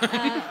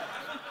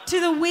 To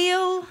the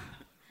wheel,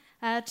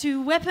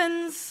 to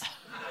weapons,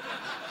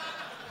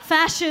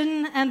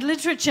 fashion and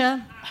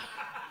literature,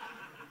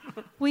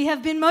 we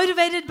have been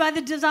motivated by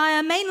the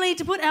desire mainly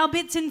to put our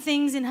bits in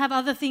things and have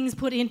other things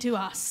put into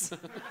us.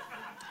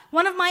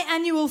 One of my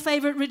annual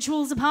favourite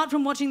rituals, apart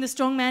from watching the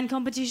strongman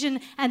competition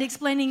and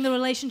explaining the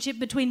relationship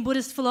between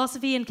Buddhist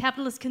philosophy and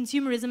capitalist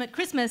consumerism at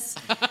Christmas,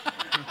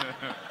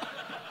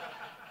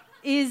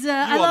 is... You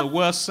are the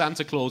worst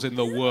Santa Claus in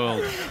the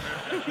world.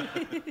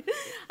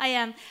 I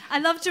am. I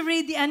love to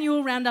read the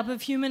annual roundup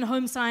of human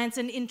home science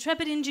and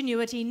intrepid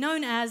ingenuity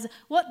known as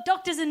What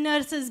Doctors and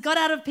Nurses Got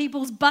Out of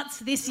People's Butts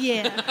This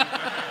Year.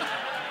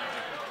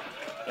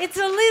 It's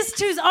a list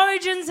whose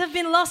origins have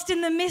been lost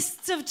in the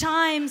mists of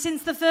time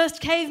since the first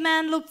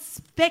caveman looked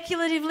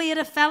speculatively at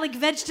a phallic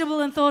vegetable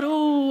and thought,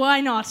 oh,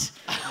 why not?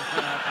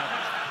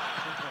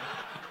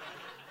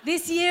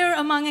 This year,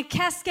 among a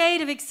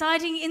cascade of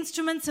exciting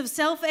instruments of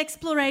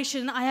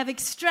self-exploration, I have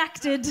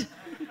extracted,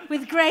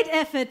 with great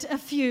effort, a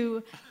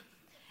few.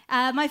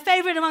 My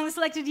favourite among the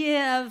selected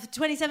year of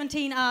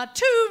 2017 are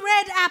 2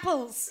 red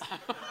apples.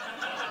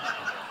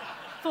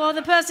 For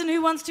the person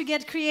who wants to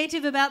get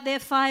creative about their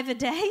 5 a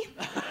day.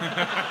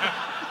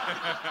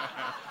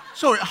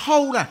 Sorry,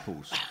 whole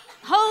apples?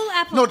 Whole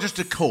apples. Not just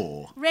a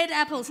core? Red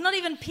apples, not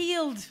even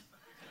peeled.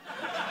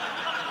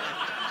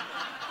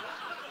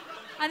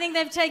 I think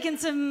they've taken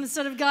some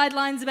sort of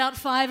guidelines about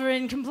Fiverr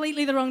in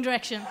completely the wrong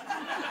direction.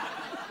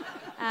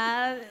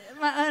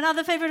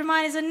 Another favourite of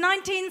mine is a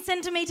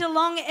 19-centimetre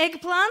long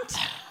eggplant.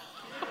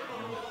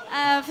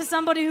 For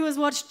somebody who has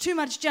watched too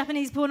much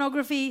Japanese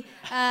pornography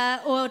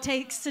or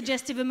takes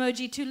suggestive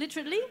emoji too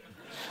literally.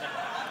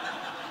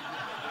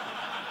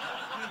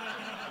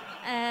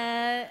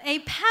 A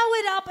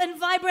powered-up and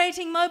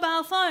vibrating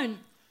mobile phone.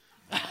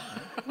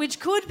 Which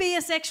could be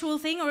a sexual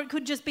thing, or it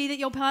could just be that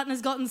your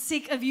partner's gotten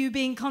sick of you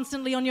being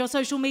constantly on your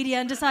social media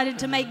and decided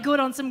to make good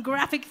on some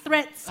graphic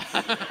threats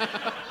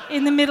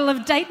in the middle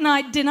of date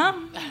night dinner.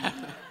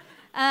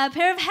 A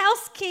pair of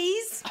house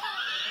keys.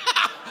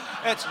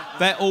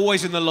 They're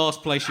always in the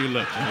last place you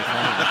look.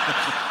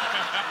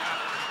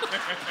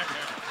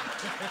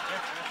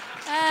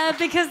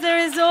 Because there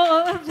is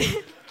all...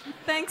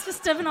 Thanks for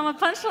stepping on my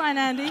punchline,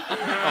 Andy.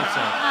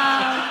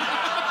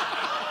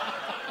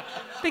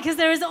 Because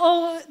there is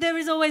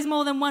always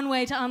more than one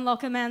way to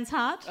unlock a man's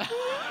heart. And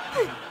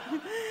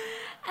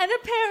a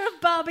pair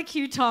of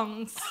barbecue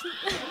tongs.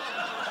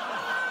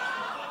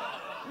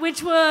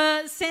 Which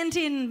were sent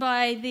in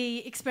by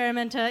the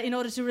experimenter in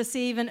order to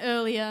receive an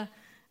earlier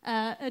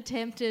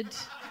attempted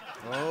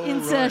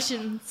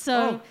insertion. Right.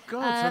 So,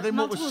 so then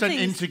what was sent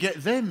in to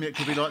get them? It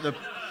could be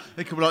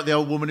like the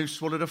old woman who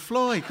swallowed a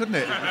fly, couldn't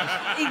it?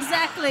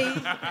 Exactly.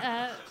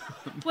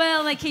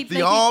 Well, they keep...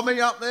 The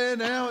army up there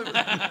now?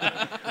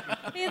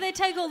 Yeah, they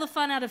take all the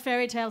fun out of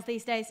fairy tales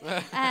these days.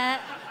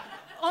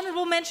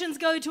 Honourable mentions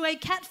go to a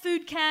cat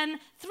food can,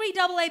 3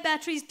 AA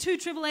batteries, 2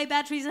 AAA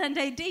batteries, and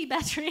a D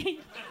battery.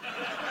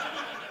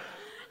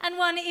 And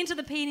one into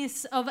the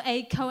penis of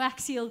a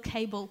coaxial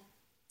cable.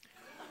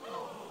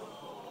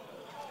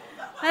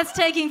 That's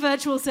taking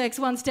virtual sex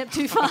one step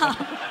too far.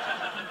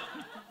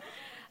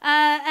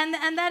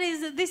 And that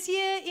is this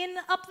year in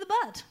Up the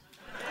Butt.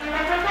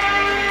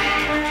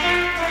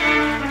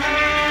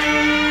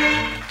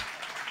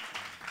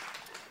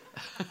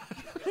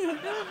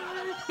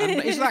 And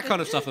it's that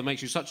kind of stuff that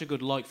makes you such a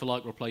good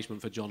like-for-like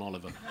replacement for John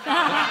Oliver.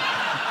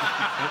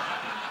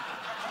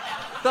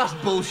 That's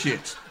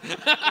bullshit.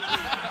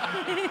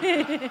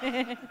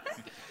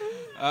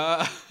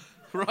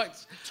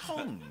 Right.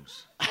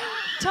 Tongs.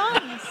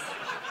 Tongs.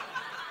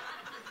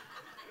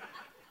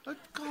 Oh,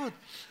 God.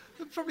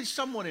 There's probably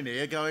someone in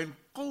here going,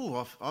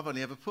 oh, I've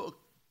only ever put a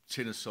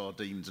tin of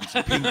sardines and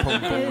some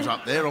ping-pong balls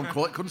up there. I'm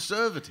quite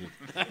conservative.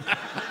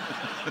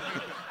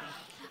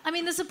 I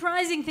mean, the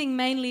surprising thing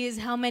mainly is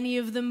how many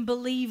of them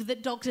believe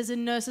that doctors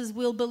and nurses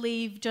will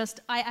believe just,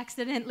 I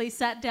accidentally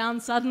sat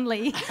down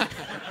suddenly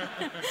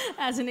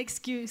as an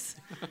excuse.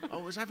 I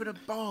was having a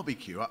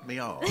barbecue up my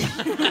arse.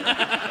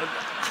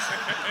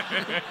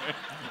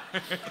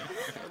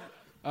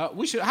 How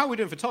are we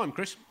doing for time,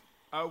 Chris?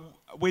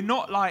 We're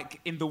not, like,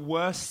 in the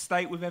worst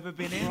state we've ever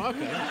been in.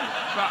 Okay.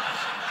 But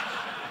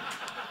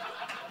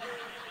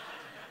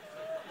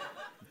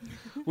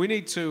We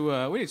need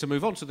to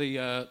move on to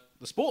the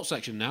sports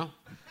section now.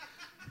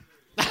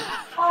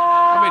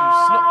 I mean,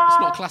 it's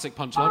not a classic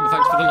punchline, but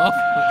thanks for the laugh.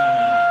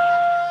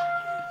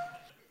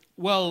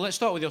 Well, let's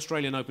start with the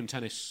Australian Open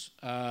tennis.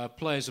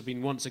 Players have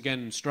been once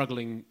again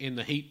struggling in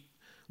the heat,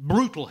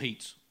 brutal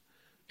heat,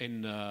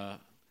 in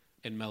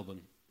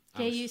Melbourne.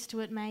 Get used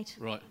to it, mate.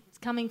 Right. It's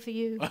coming for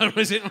you.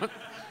 Is it?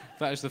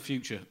 That is the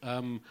future.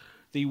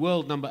 The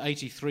world number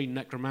 83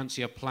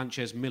 Necromancia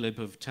Planches Milib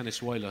of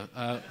Venezuela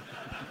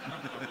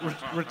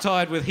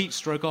retired with heat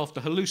stroke after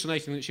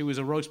hallucinating that she was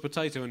a roast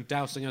potato and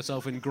dousing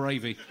herself in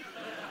gravy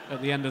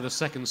at the end of the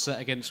second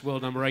set against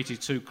world number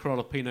 82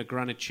 Krolopina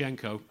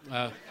Granichenko,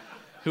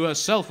 who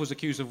herself was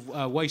accused of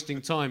wasting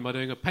time by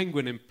doing a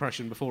penguin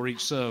impression before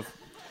each serve.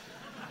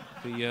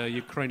 The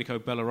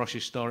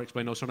Ukrainico-Belarusian star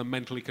explained, I was trying to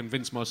mentally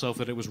convince myself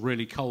that it was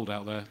really cold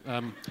out there.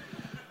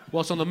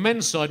 Whilst on the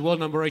men's side,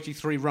 world number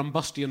 83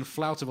 Rumbustian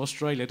Flout of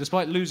Australia,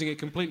 despite losing it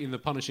completely in the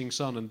punishing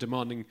sun and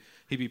demanding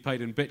he be paid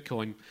in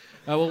Bitcoin,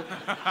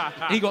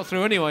 he got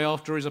through anyway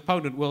after his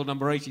opponent, world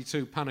number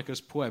 82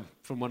 Panicus Pueb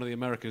from one of the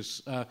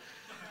Americas,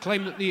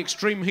 claimed that the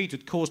extreme heat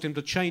had caused him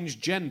to change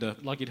gender,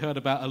 like he'd heard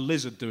about a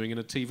lizard doing in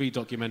a TV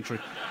documentary.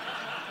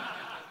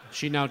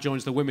 She now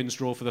joins the women's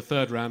draw for the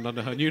third round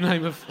under her new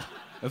name of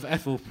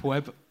Ethel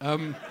Pueb.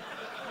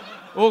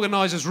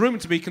 Organisers rumoured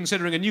to be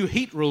considering a new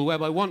heat rule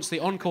whereby once the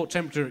on-court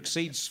temperature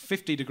exceeds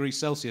 50 degrees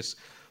Celsius,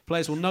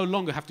 players will no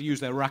longer have to use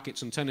their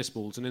rackets and tennis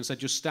balls and instead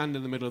just stand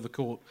in the middle of the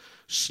court,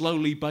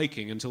 slowly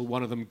baking until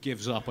one of them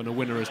gives up and a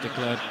winner is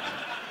declared.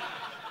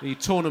 The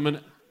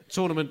tournament,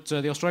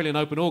 the Australian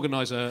Open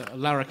organiser,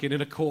 larrikin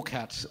in a cork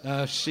hat,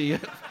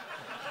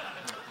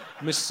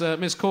 Miss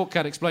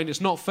Corkcat explained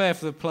it's not fair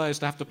for the players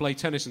to have to play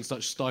tennis in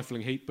such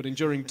stifling heat, but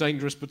enduring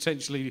dangerous,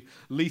 potentially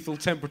lethal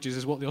temperatures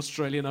is what the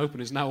Australian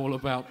Open is now all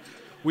about.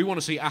 We want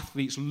to see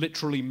athletes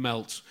literally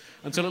melt.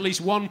 Until at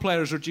least one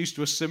player is reduced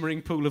to a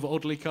simmering pool of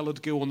oddly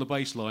coloured goo on the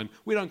baseline,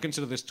 we don't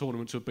consider this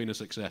tournament to have been a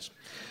success.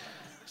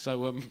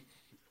 So,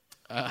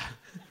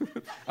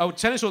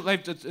 tennis,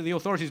 the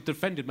authorities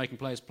defended making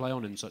players play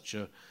on in such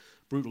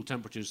brutal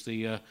temperatures,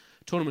 the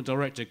tournament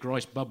director,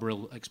 Grice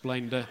Bugle,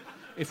 explained,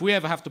 if we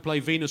ever have to play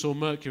Venus or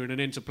Mercury in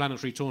an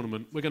interplanetary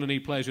tournament, we're going to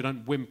need players who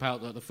don't wimp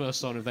out at the first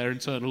sign of their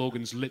internal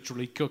organs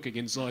literally cooking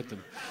inside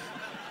them.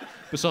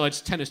 Besides,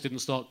 tennis didn't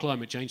start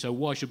climate change, so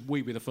why should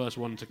we be the first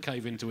one to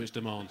cave into its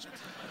demands?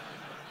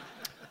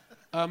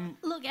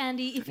 Look,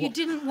 Andy, if you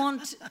didn't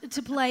want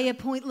to play a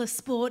pointless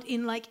sport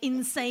in, like,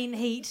 insane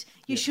heat,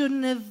 you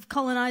shouldn't have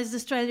colonised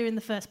Australia in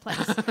the first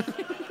place.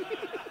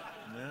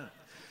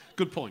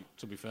 Good point,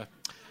 to be fair.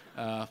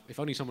 If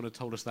only someone had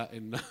told us that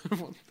in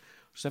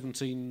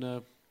 17...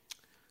 when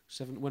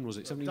was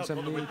it?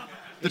 1770?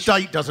 The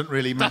date doesn't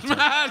really matter.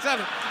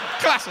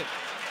 Classic.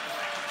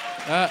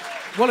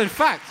 Well, in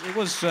fact, it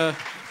was...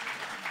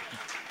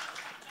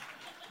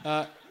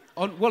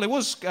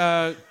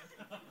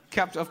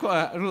 I've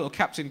got a little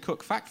Captain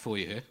Cook fact for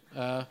you here.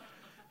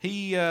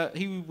 He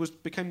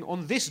became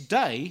on this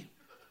day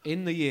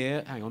in the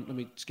year. Hang on, let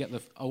me just get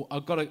the. Oh,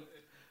 I've got to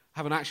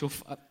have an actual.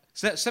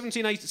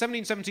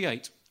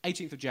 1778,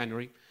 18th of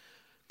January.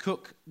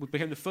 Cook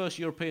became the first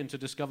European to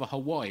discover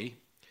Hawaii,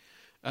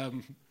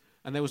 and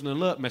there was an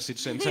alert message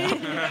sent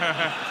out.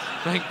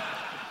 Like,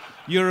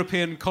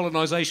 European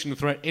colonisation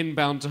threat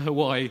inbound to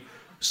Hawaii.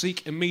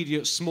 Seek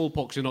immediate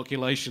smallpox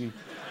inoculation.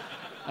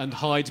 And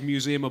hide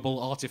museumable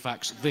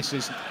artefacts. This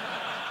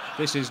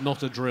is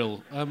not a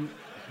drill.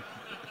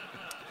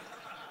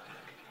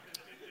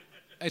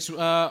 It's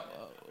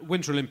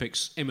Winter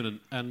Olympics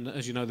imminent, and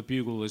as you know, the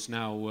Bugle is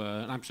now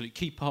an absolute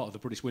key part of the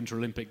British Winter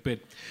Olympic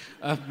bid.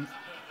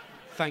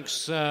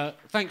 Thanks to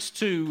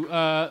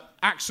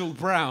Axel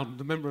Brown,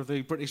 the member of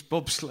the British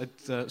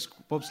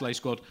bobsleigh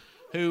squad,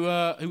 who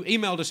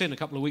emailed us in a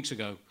couple of weeks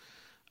ago,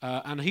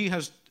 and he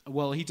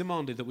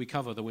demanded that we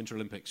cover the Winter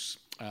Olympics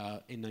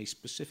in a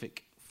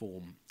specific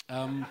form.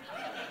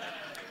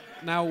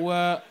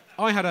 Now,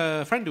 I had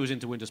a friend who was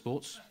into winter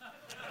sports,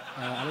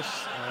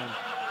 Alice.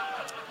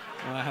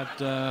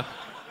 I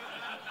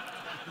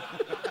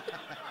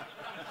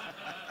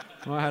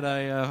had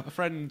a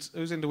friend who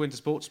was into winter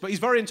sports, but he's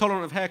very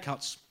intolerant of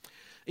haircuts.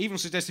 Even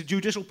suggested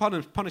judicial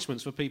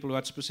punishments for people who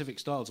had specific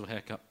styles of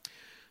haircut.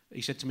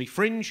 He said to me,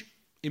 fringe,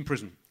 in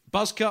prison.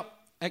 Buzz cut,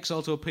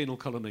 exile to a penal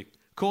colony.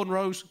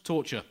 Cornrows,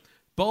 torture.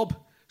 Bob,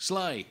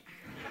 slay.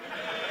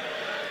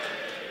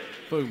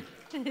 Boom.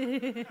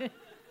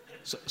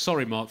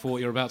 Sorry, Mark, for what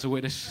you're about to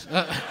witness.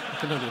 I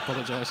can only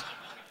apologise.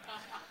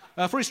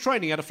 For his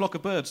training, he had a flock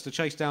of birds to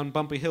chase down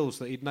bumpy hills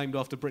that he'd named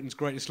after Britain's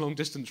greatest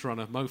long-distance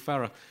runner, Mo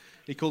Farah.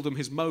 He called them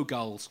his Mo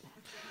Gulls.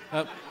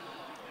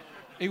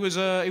 He was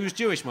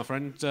Jewish, my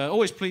friend.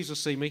 Always pleased to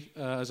see me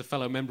as a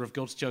fellow member of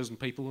God's chosen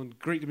people, and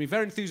greeted me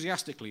very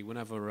enthusiastically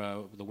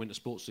whenever the winter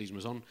sports season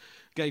was on.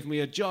 Gave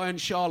me a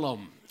giant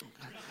shalom.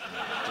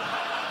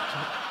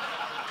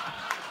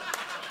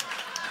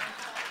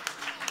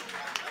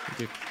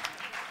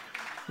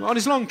 Well, on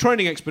his long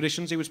training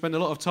expeditions, he would spend a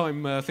lot of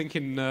time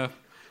thinking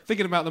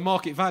about the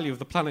market value of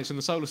the planets in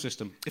the solar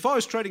system. If I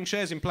was trading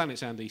shares in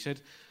planets, Andy, he said,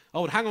 I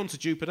would hang on to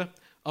Jupiter,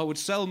 I would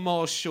sell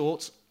Mars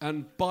short,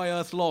 and buy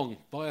Earth long.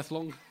 Buy Earth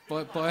long?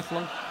 Buy Earth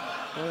long?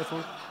 Buy Earth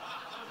long?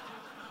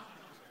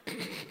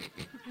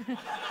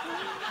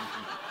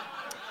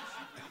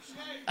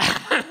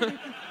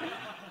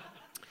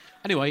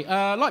 Anyway,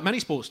 like many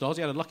sports stars,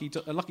 he had a lucky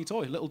toy,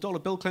 a little doll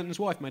of Bill Clinton's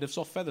wife made of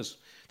soft feathers.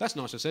 That's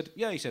nice, I said.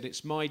 Yeah, he said,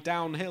 it's my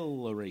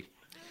downhillery.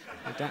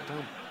 Down.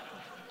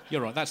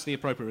 You're right, that's the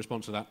appropriate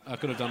response to that. I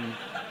could have done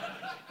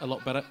a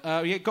lot better.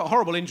 He got a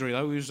horrible injury,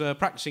 though. He was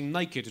practising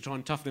naked to try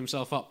and toughen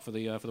himself up for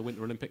the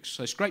Winter Olympics.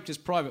 So he scraped his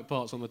private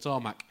parts on the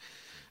tarmac.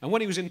 And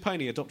when he was in pain,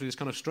 he adopted this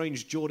kind of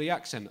strange Geordie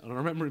accent. And I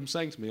remember him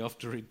saying to me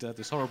after he'd had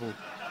this horrible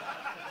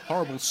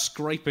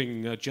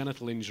scraping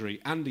genital injury,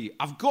 Andy,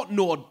 I've got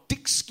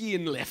Nordic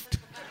skiing left.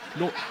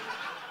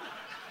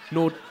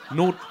 Nordic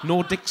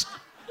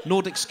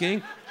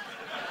skiing?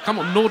 Come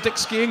on, Nordic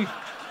skiing?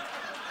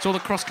 It's all the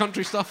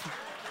cross-country stuff.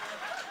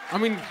 I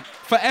mean,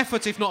 for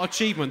effort, if not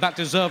achievement, that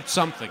deserved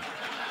something.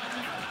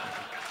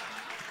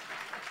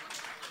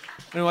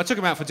 Anyway, I took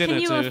him out for dinner.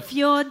 Can you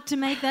afford to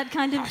make that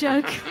kind of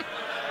joke?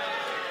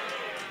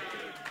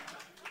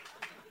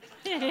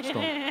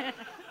 I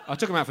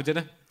took him out for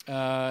dinner.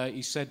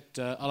 He said,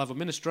 I'll have a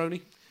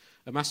minestrone,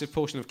 a massive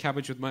portion of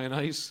cabbage with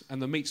mayonnaise,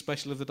 and the meat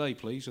special of the day,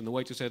 please. And the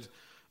waiter said,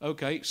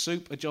 OK,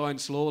 soup, a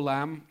giant slaw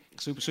lamb.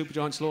 Soup, a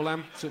giant slaw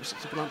lamb. Soup, Do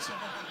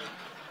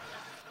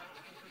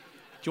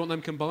you want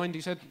them combined,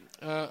 he said?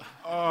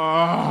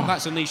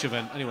 That's a niche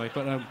event, anyway.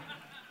 But no,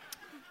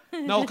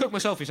 I'll cook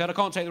myself, he said. I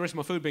can't take the risk of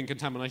my food being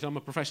contaminated. I'm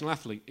a professional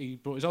athlete. He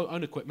brought his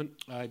own equipment.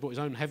 He brought his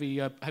own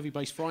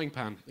heavy-based frying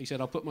pan. He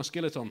said, I'll put my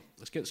skillet on.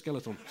 Let's get the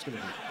skillet on.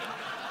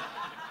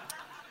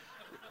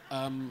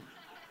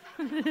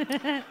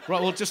 Right,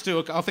 well, I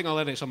think I'll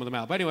edit some of them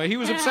out. But anyway, he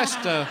was obsessed...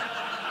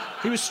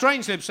 He was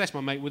strangely obsessed,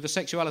 my mate, with the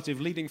sexuality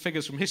of leading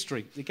figures from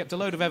history. He kept a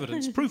load of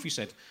evidence, proof, he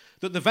said,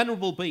 that the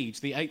Venerable Bede,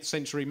 the 8th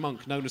century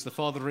monk known as the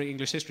father of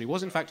English history,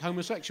 was in fact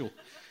homosexual.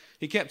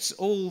 He kept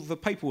all the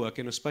paperwork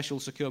in a special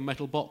secure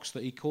metal box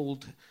that he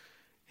called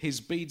his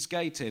Bede's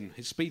Gate in.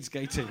 His Speed's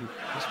Gate in.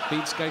 His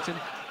Bede's Gate in.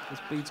 His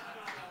Bede's...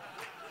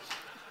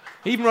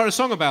 He even wrote a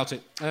song about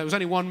it. It was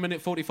only 1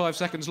 minute 45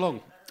 seconds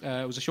long.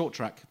 It was a short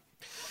track.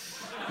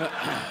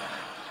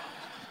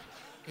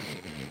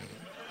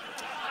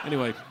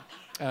 Anyway,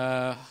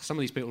 some of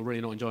these people are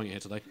really not enjoying it here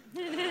today.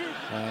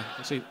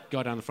 You see a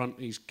guy down the front,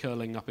 he's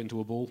curling up into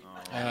a ball.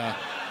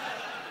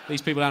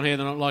 These people down here,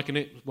 they're not liking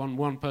it.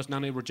 One person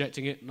down here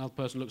rejecting it. Another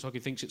person looks like he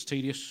thinks it's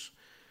tedious.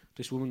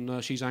 This woman,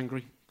 she's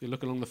angry. You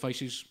look along the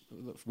faces.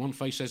 One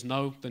face says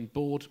no, then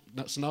bored.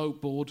 That's no,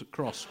 bored,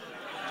 cross.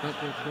 No,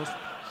 bored, cross.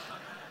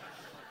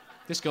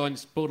 This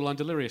guy's borderline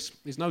delirious.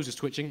 His nose is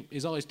twitching.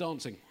 His eyes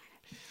dancing.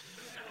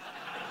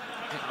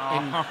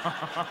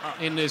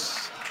 In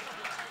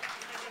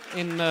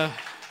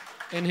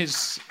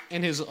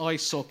his eye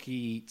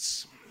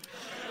sockets.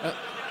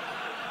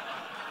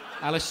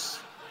 Alice,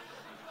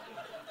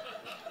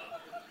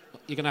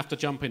 you're going to have to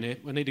jump in here.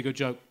 I need a good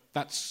joke.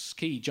 That's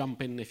key.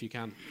 Jump in if you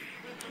can.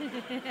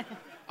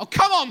 Oh,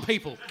 come on,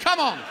 people. Come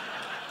on.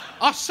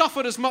 I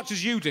suffered as much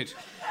as you did.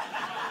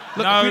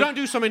 Look, if we don't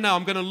do something now,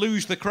 I'm going to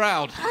lose the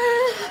crowd.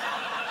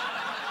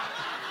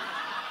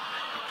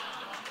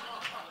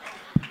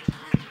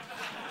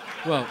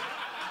 Well,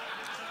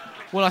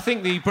 I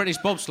think the British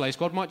bobsleigh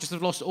squad might just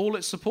have lost all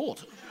its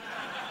support.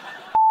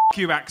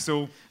 You,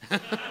 Axel.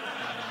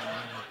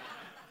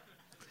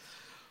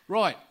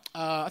 Right.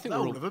 I think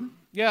we're all of them.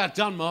 Yeah,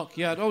 done, Mark.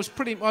 Yeah,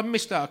 I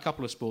missed out a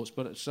couple of sports,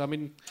 but it's.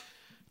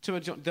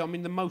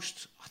 The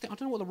most. I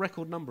don't know what the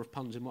record number of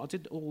puns in. I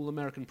did all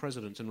American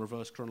presidents in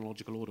reverse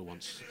chronological order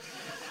once.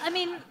 I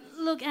mean,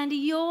 look, Andy,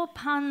 your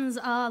puns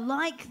are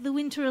like the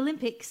Winter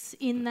Olympics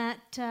in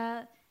that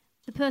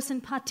the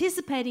person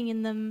participating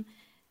in them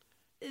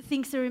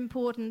thinks they're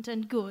important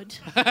and good.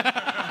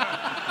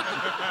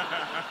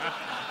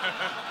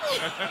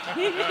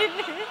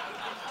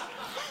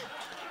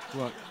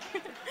 Right.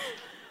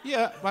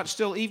 Yeah, but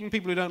still, even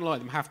people who don't like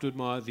them have to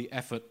admire the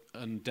effort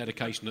and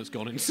dedication that's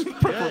gone into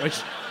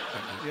preparation.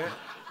 Yeah.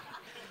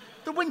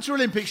 The Winter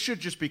Olympics should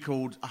just be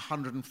called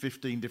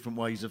 115 different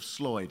ways of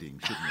sliding,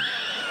 shouldn't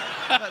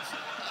it?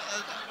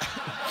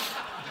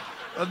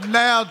 And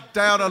now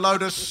down a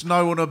load of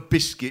snow on a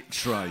biscuit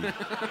tray.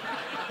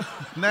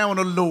 Now on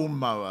a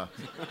lawnmower.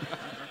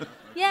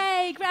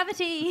 Yay,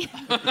 gravity!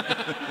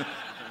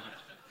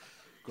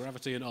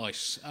 Gravity and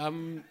ice.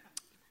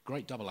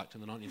 Great double act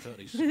in the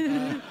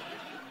 1930s.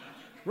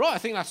 Right, I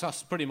think that's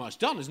us pretty much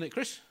done, isn't it,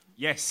 Chris?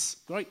 Yes.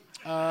 Great.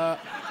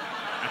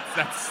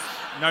 That's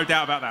no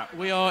doubt about that.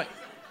 We are,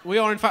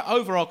 in fact,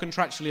 over our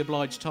contractually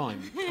obliged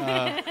time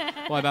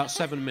by about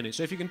 7 minutes.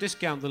 So if you can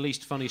discount the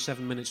least funny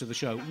 7 minutes of the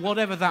show,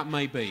 whatever that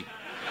may be.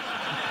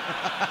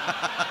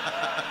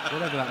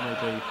 Whatever that may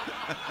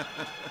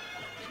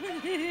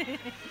be.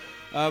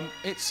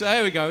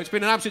 Here we go. It's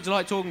been an absolute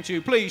delight talking to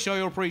you. Please show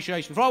your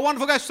appreciation for our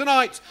wonderful guest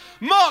tonight,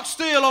 Mark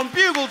Steele on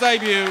Bugle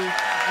debut.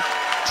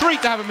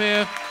 Treat to have him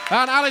here.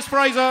 And Alice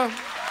Fraser.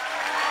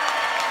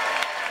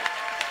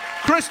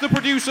 Chris, the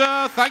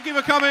producer, thank you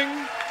for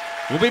coming.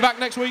 We'll be back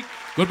next week.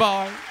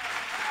 Goodbye.